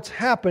not what's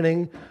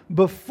happening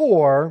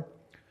before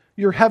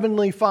your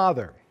heavenly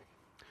Father.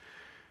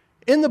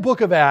 In the book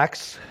of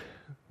Acts,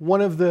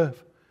 one of the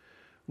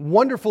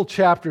wonderful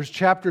chapters,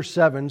 chapter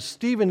 7,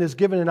 Stephen is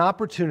given an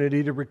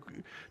opportunity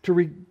to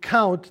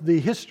recount the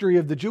history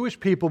of the Jewish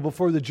people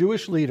before the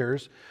Jewish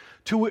leaders,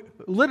 to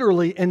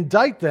literally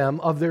indict them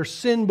of their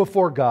sin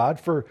before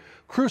God for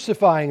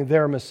crucifying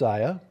their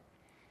Messiah.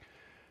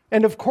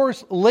 And of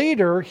course,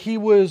 later he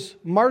was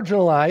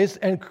marginalized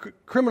and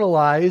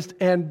criminalized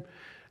and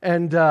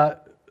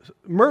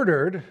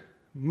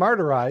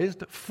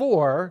martyrized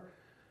for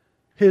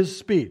his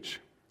speech.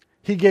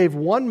 He gave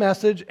one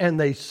message and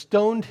they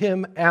stoned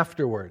him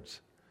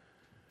afterwards.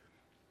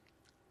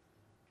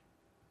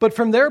 But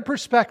from their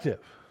perspective,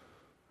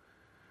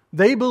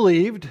 they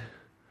believed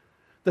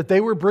that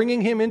they were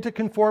bringing him into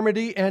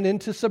conformity and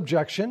into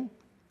subjection.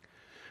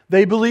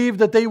 They believed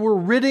that they were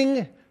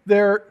ridding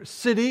their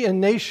city and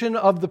nation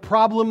of the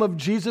problem of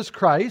Jesus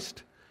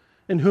Christ,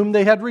 in whom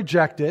they had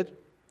rejected.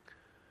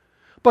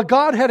 But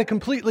God had a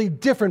completely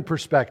different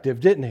perspective,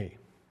 didn't he?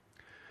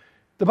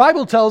 The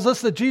Bible tells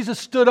us that Jesus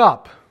stood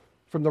up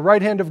from the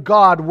right hand of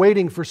God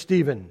waiting for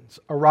Stephen's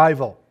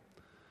arrival.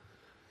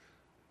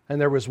 And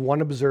there was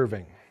one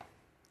observing,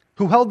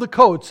 who held the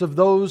coats of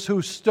those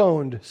who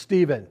stoned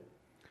Stephen,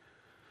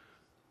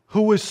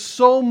 who was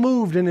so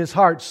moved in his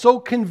heart, so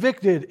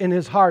convicted in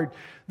his heart,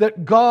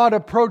 that God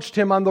approached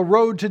him on the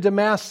road to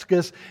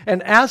Damascus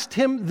and asked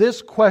him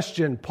this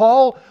question,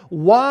 Paul,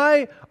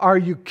 why are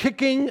you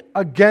kicking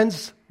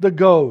against the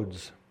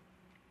goads?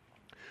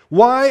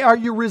 Why are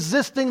you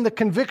resisting the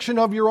conviction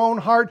of your own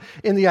heart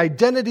in the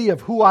identity of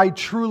who I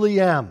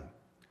truly am?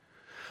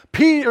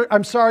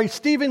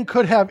 Stephen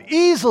could have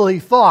easily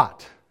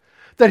thought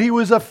that he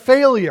was a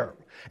failure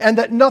and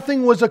that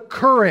nothing was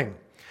occurring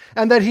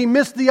and that he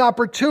missed the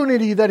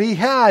opportunity that he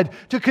had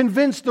to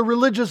convince the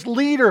religious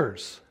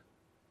leaders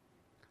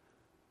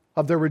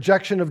of their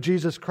rejection of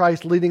Jesus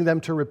Christ, leading them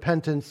to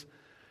repentance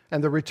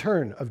and the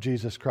return of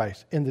Jesus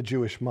Christ in the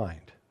Jewish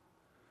mind.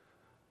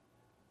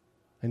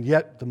 And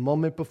yet, the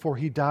moment before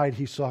he died,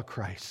 he saw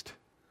Christ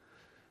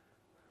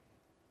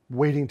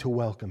waiting to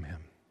welcome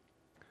him.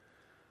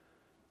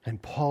 And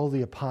Paul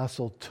the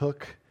Apostle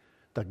took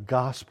the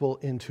gospel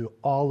into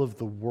all of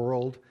the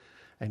world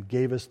and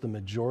gave us the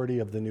majority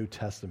of the New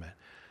Testament.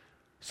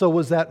 So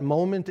was that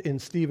moment in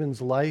Stephen's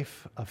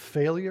life a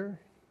failure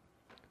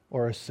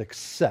or a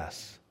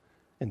success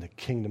in the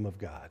kingdom of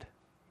God?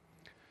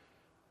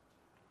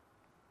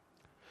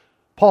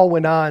 Paul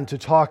went on to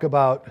talk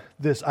about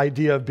this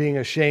idea of being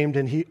ashamed,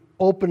 and he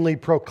openly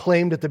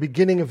proclaimed at the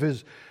beginning of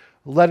his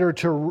letter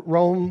to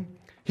Rome,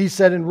 he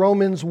said in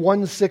Romans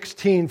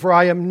 1:16, "For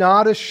I am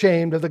not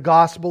ashamed of the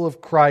gospel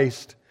of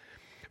Christ,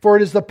 for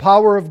it is the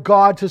power of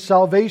God to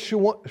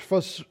salvation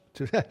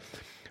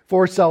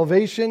for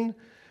salvation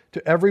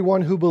to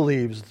everyone who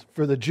believes,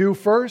 for the Jew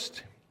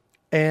first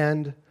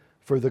and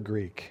for the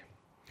Greek."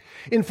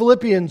 In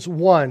Philippians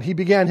 1, he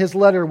began his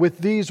letter with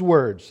these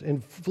words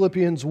in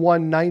Philippians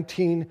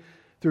 1:19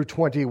 through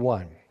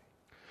 21.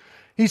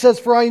 He says,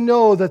 "For I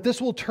know that this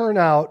will turn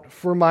out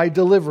for my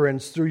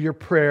deliverance through your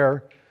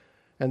prayer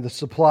and the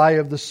supply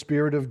of the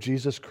Spirit of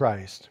Jesus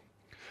Christ,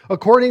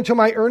 according to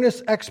my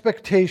earnest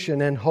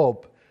expectation and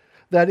hope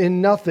that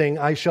in nothing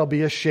I shall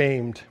be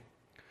ashamed,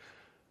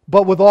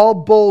 but with all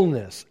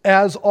boldness,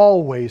 as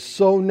always,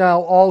 so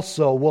now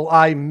also will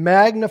I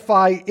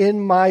magnify in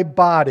my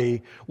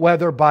body,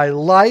 whether by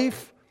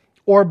life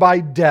or by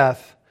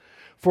death.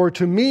 For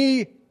to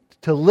me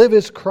to live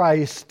is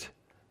Christ,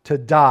 to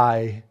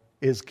die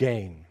is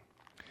gain."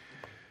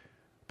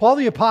 Paul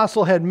the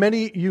Apostle had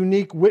many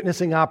unique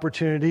witnessing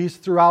opportunities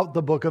throughout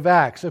the book of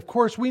Acts. Of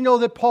course, we know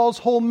that Paul's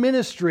whole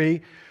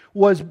ministry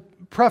was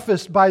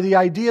prefaced by the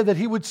idea that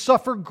he would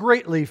suffer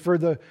greatly for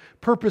the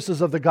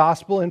purposes of the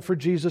gospel and for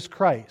Jesus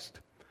Christ.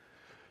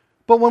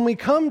 But when we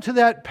come to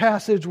that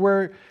passage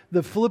where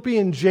the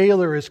Philippian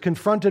jailer is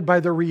confronted by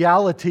the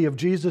reality of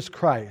Jesus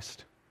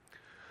Christ,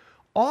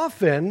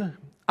 often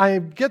I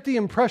get the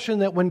impression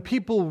that when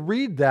people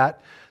read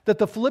that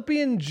the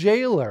Philippian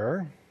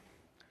jailer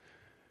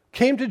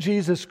came to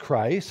Jesus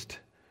Christ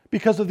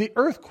because of the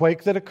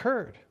earthquake that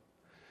occurred.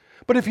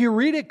 But if you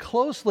read it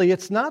closely,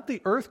 it's not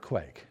the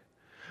earthquake,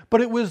 but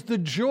it was the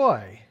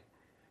joy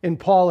in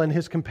Paul and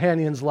his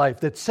companion's life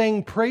that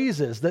sang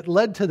praises that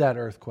led to that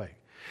earthquake.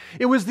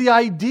 It was the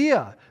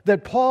idea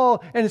that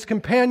Paul and his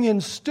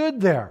companions stood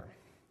there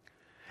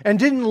and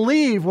didn't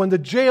leave when the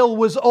jail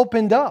was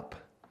opened up.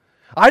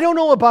 I don't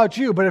know about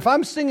you, but if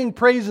I'm singing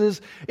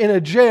praises in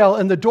a jail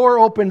and the door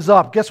opens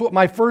up, guess what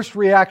my first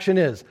reaction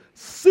is?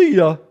 See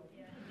ya.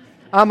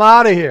 I'm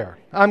out of here.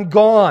 I'm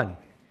gone.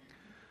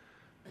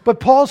 But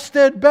Paul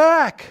stood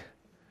back.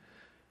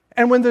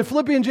 And when the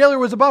Philippian jailer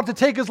was about to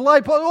take his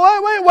life, Paul,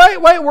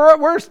 wait,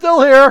 we're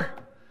still here.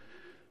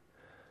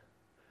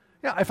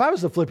 Yeah, if I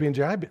was the Philippian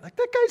jailer, I'd be like,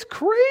 that guy's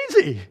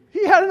crazy.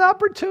 He had an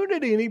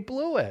opportunity and he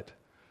blew it.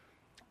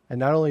 And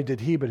not only did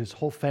he, but his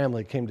whole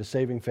family came to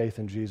saving faith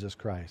in Jesus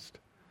Christ.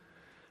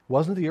 It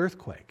wasn't the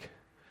earthquake.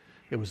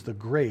 It was the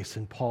grace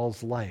in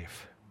Paul's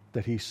life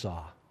that he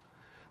saw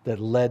that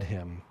led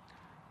him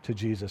to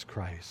Jesus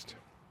Christ.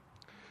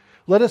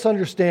 Let us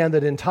understand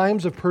that in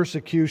times of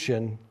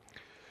persecution,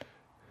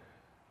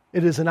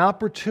 it is an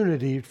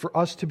opportunity for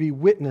us to be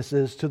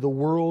witnesses to the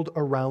world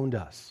around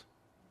us.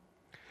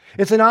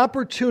 It's an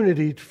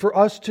opportunity for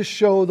us to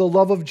show the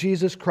love of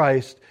Jesus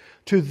Christ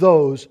to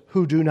those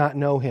who do not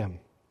know Him.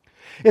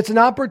 It's an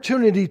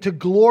opportunity to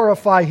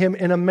glorify Him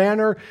in a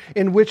manner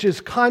in which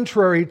is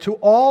contrary to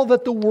all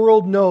that the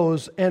world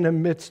knows and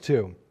admits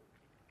to.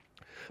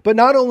 But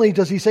not only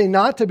does he say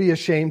not to be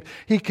ashamed,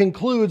 he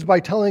concludes by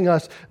telling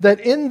us that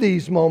in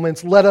these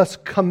moments, let us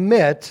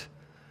commit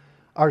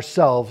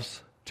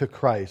ourselves to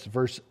Christ.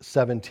 Verse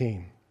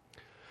 17.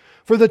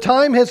 For the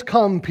time has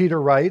come,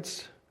 Peter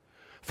writes,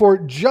 for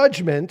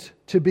judgment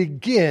to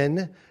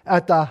begin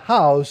at the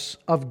house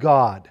of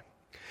God.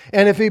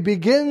 And if he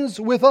begins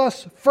with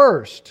us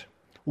first,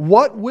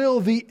 what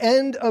will the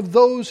end of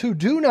those who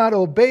do not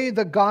obey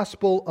the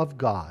gospel of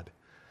God?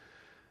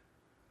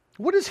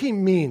 What does he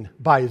mean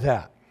by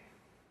that?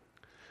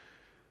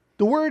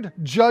 The word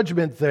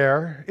judgment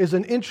there is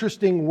an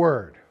interesting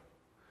word.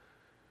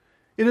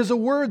 It is a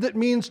word that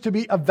means to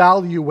be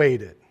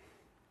evaluated,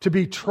 to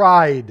be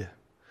tried,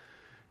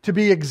 to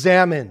be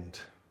examined,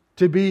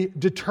 to be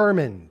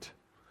determined.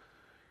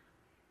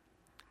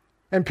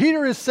 And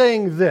Peter is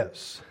saying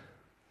this,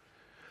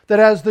 that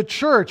as the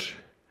church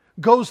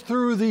goes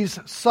through these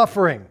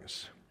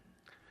sufferings,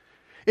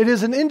 it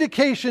is an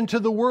indication to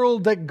the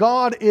world that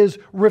God is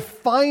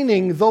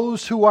refining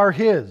those who are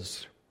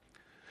His.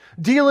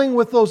 dealing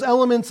with those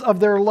elements of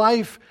their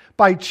life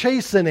by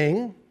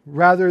chastening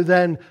rather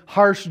than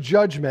harsh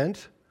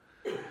judgment.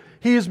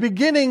 He is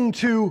beginning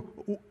to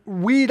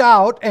weed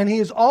out, and he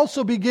is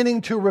also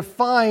beginning to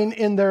refine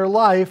in their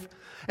life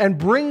and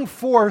bring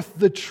forth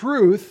the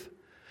truth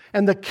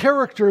and the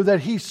character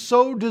that he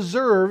so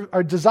desires,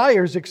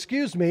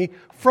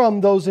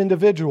 from those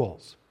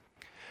individuals.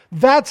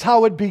 That's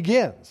how it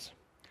begins.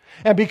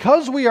 And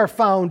because we are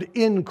found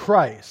in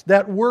Christ,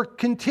 that work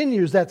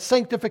continues, that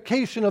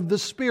sanctification of the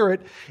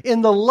Spirit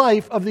in the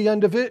life of the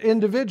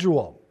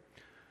individual.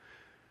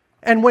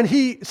 And when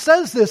he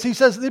says this, he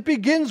says it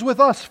begins with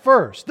us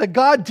first, that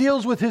God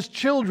deals with his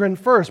children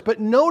first. But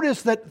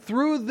notice that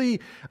through the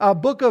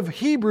book of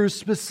Hebrews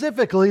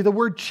specifically, the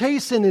word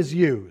chasten is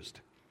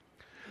used.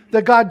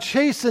 That God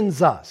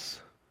chastens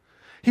us.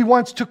 He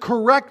wants to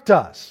correct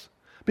us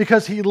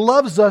because he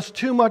loves us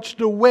too much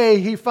the way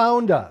he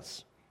found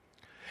us.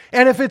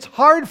 And if it's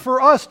hard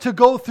for us to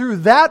go through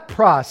that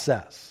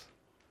process,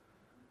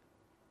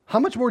 how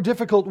much more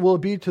difficult will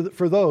it be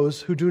for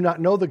those who do not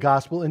know the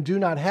gospel and do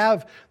not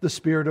have the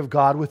Spirit of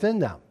God within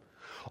them?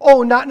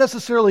 Oh, not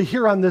necessarily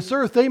here on this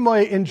earth. They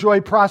may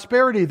enjoy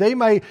prosperity. They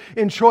may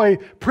enjoy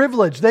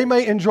privilege. They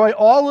may enjoy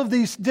all of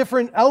these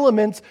different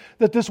elements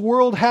that this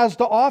world has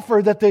to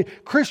offer that the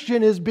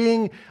Christian is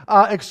being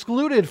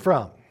excluded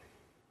from.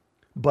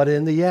 But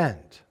in the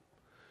end,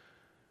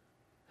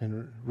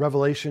 in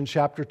Revelation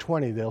chapter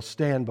 20, they'll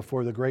stand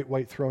before the great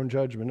white throne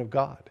judgment of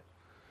God.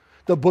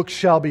 The books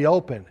shall be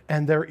open,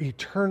 and their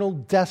eternal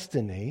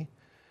destiny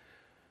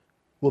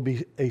will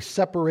be a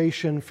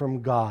separation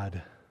from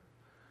God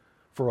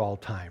for all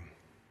time.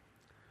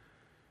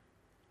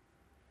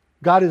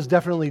 God is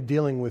definitely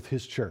dealing with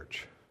his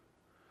church,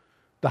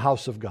 the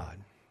house of God.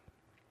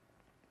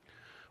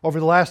 Over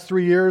the last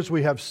 3 years,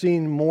 we have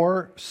seen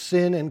more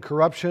sin and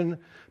corruption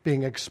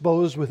being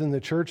exposed within the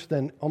church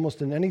than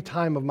almost in any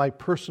time of my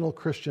personal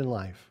Christian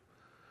life.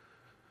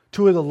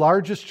 Two of the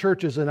largest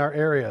churches in our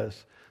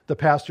areas, the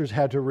pastors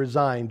had to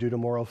resign due to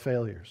moral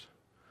failures.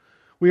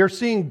 We are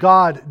seeing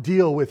God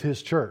deal with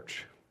his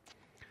church.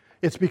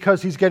 It's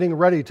because he's getting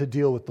ready to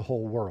deal with the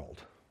whole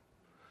world.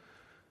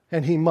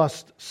 And he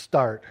must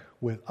start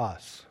with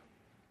us.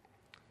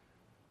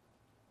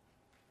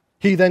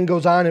 He then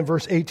goes on in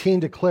verse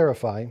 18 to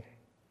clarify,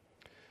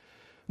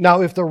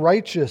 now if the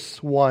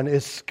righteous one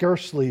is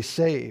scarcely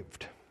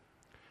saved,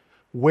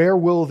 where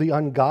will the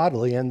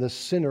ungodly and the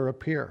sinner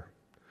appear?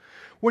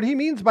 What he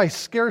means by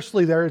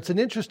scarcely there, it's an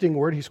interesting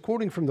word. He's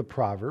quoting from the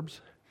Proverbs.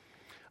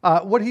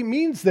 What he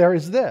means there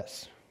is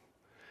this,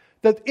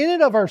 that in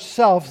and of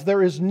ourselves,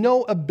 there is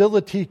no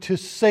ability to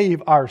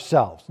save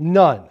ourselves.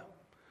 None.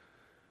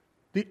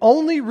 The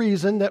only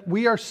reason that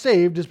we are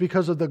saved is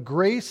because of the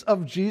grace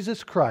of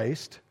Jesus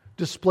Christ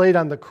displayed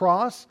on the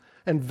cross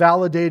and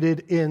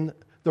validated in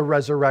the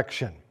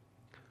resurrection.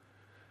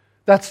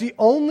 That's the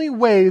only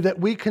way that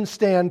we can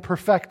stand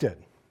perfected.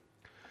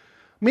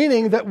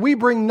 Meaning that we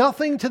bring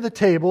nothing to the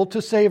table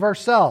to save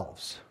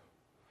ourselves.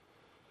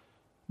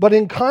 But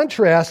in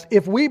contrast,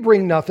 if we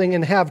bring nothing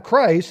and have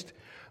Christ,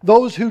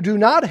 those who do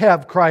not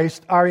have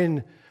Christ are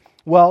in,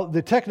 well,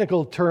 the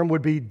technical term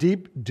would be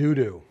deep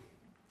doo-doo.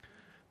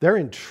 They're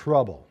in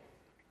trouble.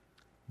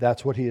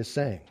 That's what he is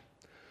saying.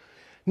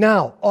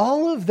 Now,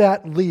 all of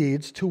that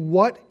leads to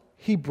what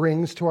he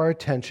brings to our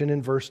attention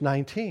in verse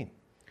 19.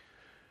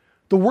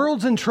 The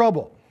world's in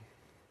trouble.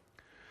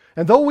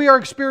 And though we are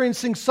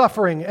experiencing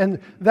suffering, and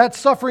that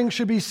suffering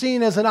should be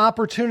seen as an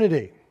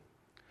opportunity,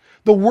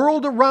 the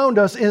world around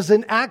us is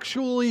in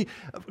actually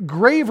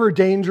graver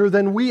danger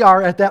than we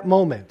are at that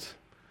moment.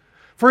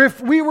 For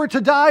if we were to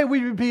die,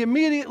 we would be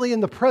immediately in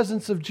the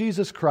presence of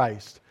Jesus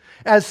Christ.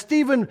 As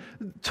Stephen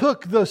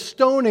took the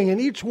stoning and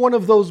each one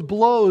of those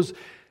blows,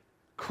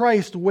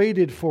 Christ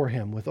waited for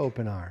him with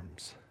open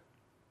arms,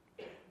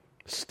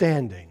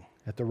 standing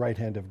at the right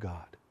hand of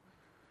God.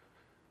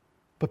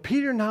 But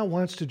Peter now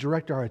wants to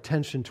direct our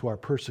attention to our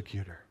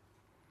persecutor.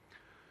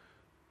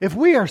 If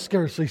we are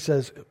scarcely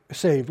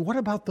saved, what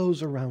about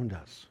those around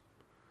us?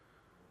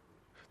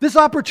 This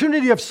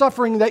opportunity of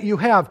suffering that you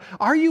have,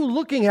 are you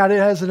looking at it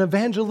as an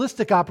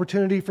evangelistic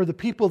opportunity for the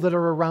people that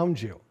are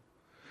around you?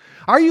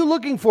 Are you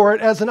looking for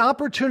it as an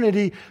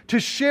opportunity to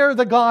share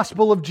the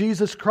gospel of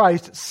Jesus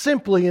Christ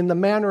simply in the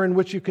manner in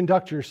which you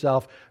conduct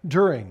yourself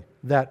during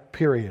that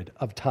period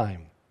of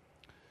time?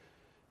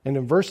 And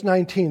in verse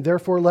 19,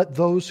 therefore let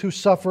those who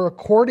suffer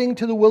according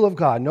to the will of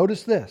God,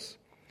 notice this,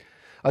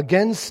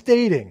 again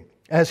stating,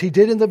 as he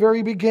did in the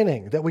very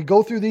beginning, that we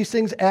go through these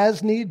things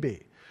as need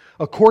be,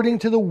 according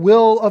to the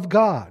will of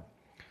God.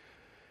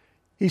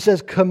 He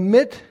says,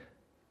 commit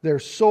their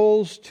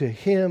souls to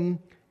him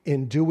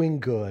in doing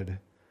good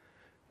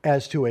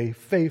as to a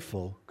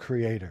faithful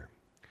Creator.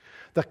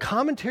 The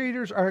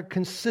commentators are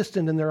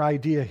consistent in their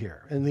idea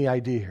here,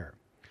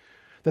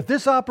 that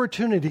this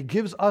opportunity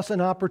gives us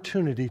an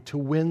opportunity to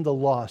win the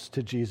lost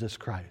to Jesus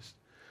Christ.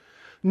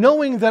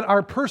 Knowing that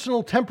our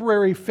personal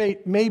temporary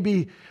fate may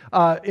be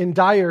in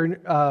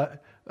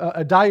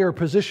a dire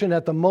position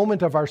at the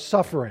moment of our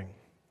suffering,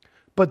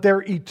 but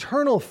their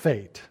eternal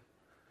fate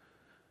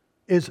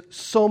is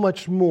so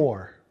much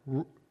more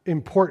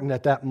important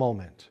at that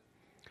moment.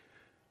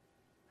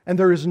 And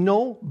there is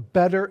no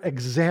better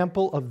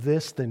example of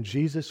this than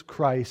Jesus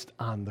Christ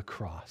on the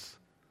cross.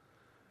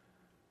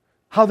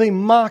 How they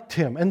mocked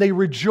him and they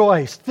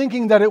rejoiced,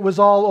 thinking that it was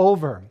all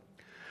over.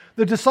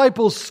 The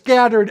disciples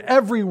scattered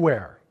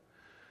everywhere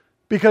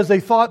because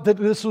they thought that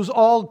this was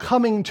all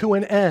coming to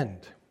an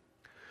end.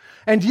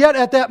 And yet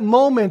at that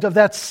moment of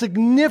that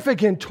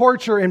significant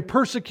torture and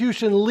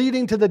persecution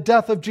leading to the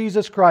death of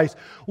Jesus Christ,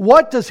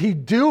 what does he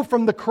do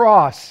from the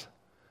cross?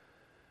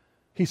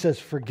 He says,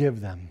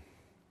 "Forgive them,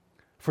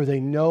 for they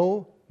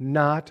know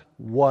not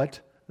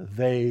what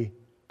they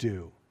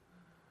do."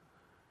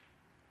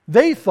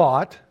 They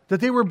thought that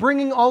they were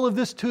bringing all of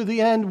this to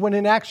the end when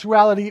in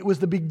actuality it was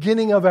the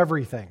beginning of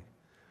everything.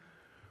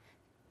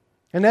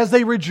 And as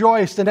they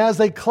rejoiced and as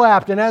they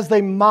clapped and as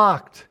they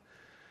mocked,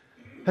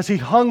 as he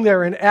hung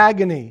there in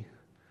agony,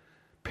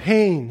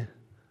 pain,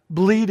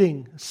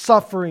 bleeding,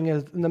 suffering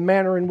in the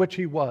manner in which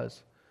he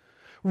was,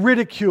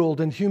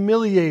 ridiculed and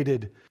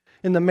humiliated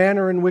in the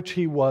manner in which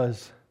he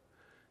was,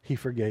 he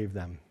forgave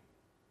them.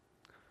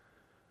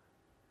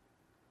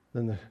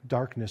 Then the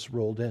darkness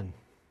rolled in,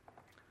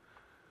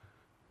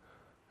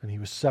 and he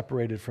was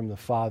separated from the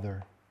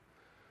Father,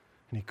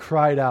 and he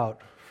cried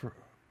out,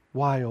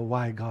 "Why, oh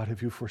why, God,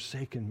 have you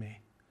forsaken me?"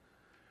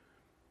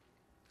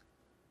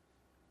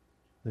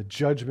 The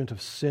judgment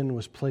of sin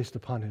was placed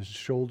upon his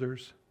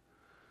shoulders,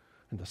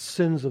 and the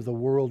sins of the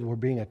world were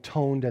being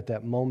atoned at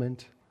that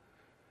moment.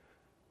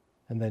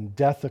 And then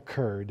death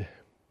occurred,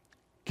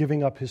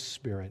 giving up his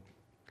spirit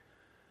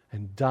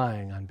and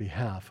dying on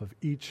behalf of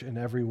each and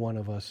every one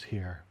of us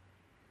here.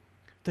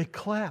 They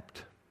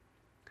clapped.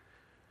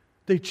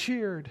 They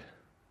cheered.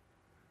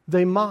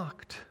 They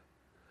mocked.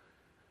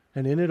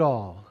 And in it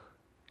all,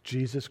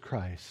 Jesus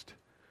Christ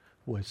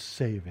was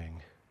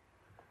saving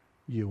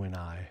you and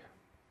I.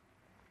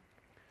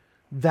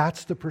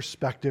 That's the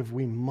perspective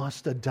we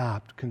must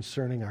adopt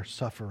concerning our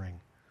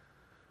suffering.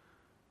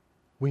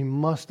 We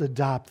must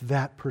adopt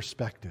that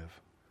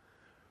perspective.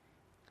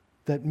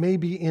 That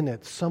maybe in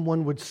it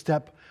someone would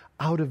step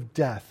out of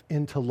death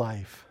into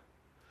life,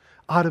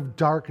 out of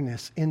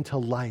darkness into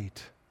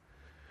light.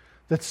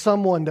 That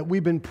someone that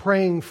we've been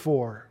praying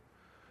for,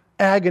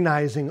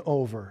 agonizing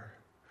over,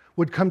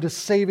 would come to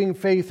saving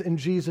faith in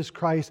Jesus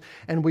Christ,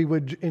 and we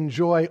would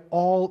enjoy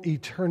all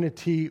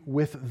eternity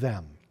with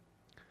them.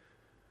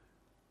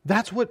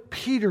 That's what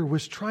Peter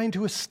was trying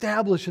to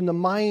establish in the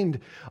mind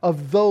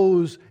of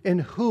those in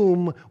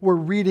whom we're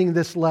reading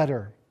this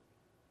letter.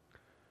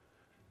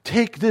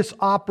 Take this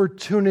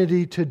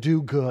opportunity to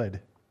do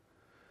good.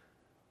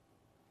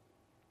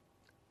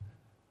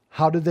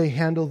 How did they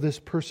handle this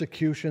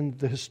persecution?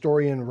 The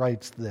historian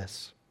writes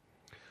this: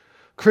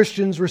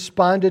 Christians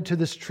responded to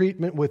this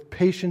treatment with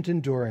patient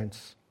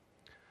endurance,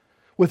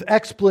 with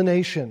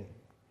explanation,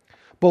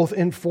 both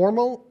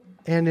informal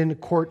and in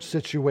court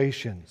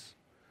situations.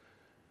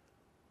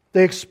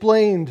 They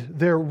explained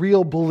their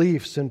real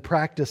beliefs and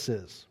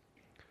practices.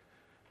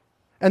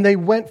 And they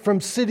went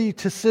from city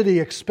to city,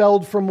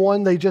 expelled from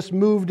one, they just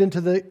moved into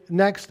the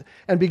next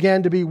and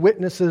began to be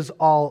witnesses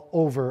all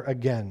over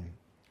again.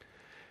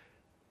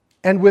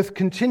 And with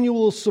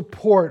continual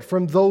support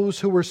from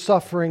those who were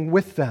suffering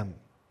with them.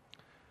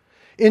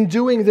 In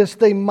doing this,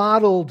 they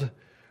modeled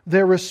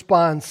their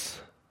response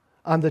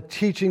on the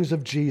teachings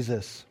of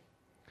Jesus.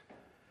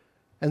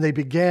 And they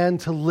began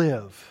to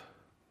live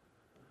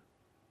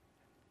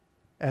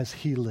as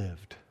he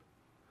lived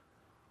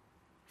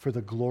for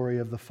the glory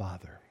of the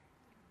Father.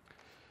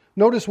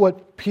 Notice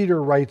what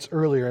Peter writes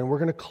earlier, and we're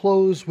going to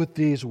close with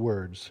these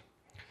words.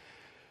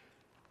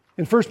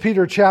 In 1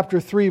 Peter chapter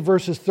 3,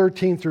 verses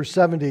 13 through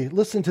 70,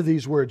 listen to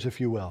these words,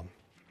 if you will.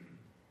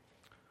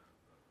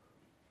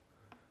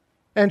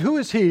 "And who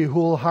is he who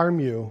will harm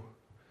you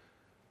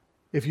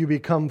if you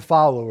become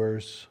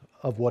followers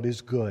of what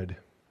is good?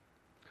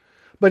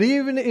 But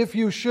even if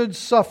you should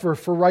suffer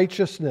for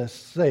righteousness'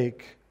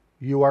 sake,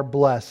 you are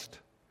blessed.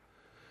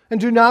 And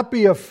do not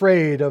be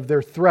afraid of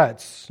their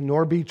threats,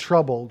 nor be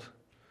troubled.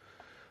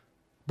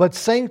 But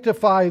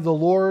sanctify the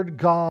Lord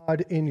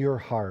God in your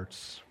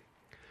hearts,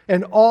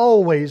 and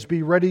always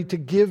be ready to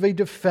give a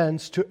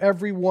defense to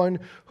everyone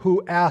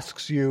who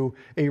asks you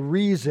a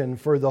reason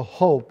for the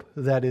hope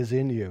that is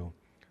in you,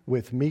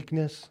 with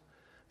meekness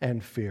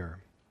and fear.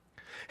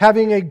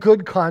 Having a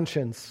good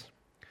conscience,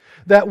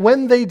 that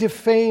when they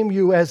defame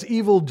you as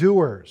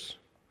evildoers,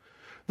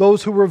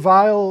 those who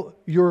revile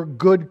your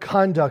good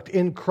conduct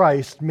in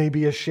Christ may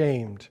be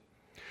ashamed.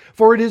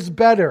 For it is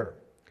better,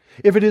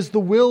 if it is the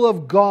will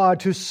of God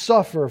to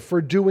suffer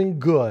for doing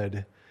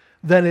good,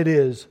 than it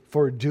is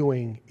for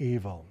doing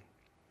evil."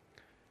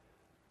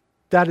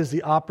 That is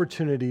the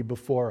opportunity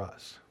before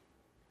us.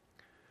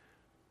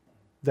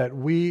 That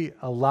we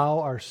allow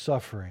our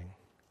suffering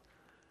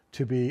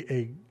to be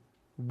a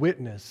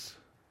witness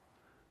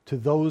to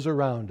those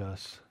around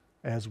us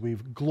as we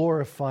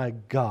glorify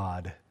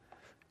God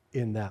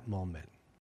in that moment.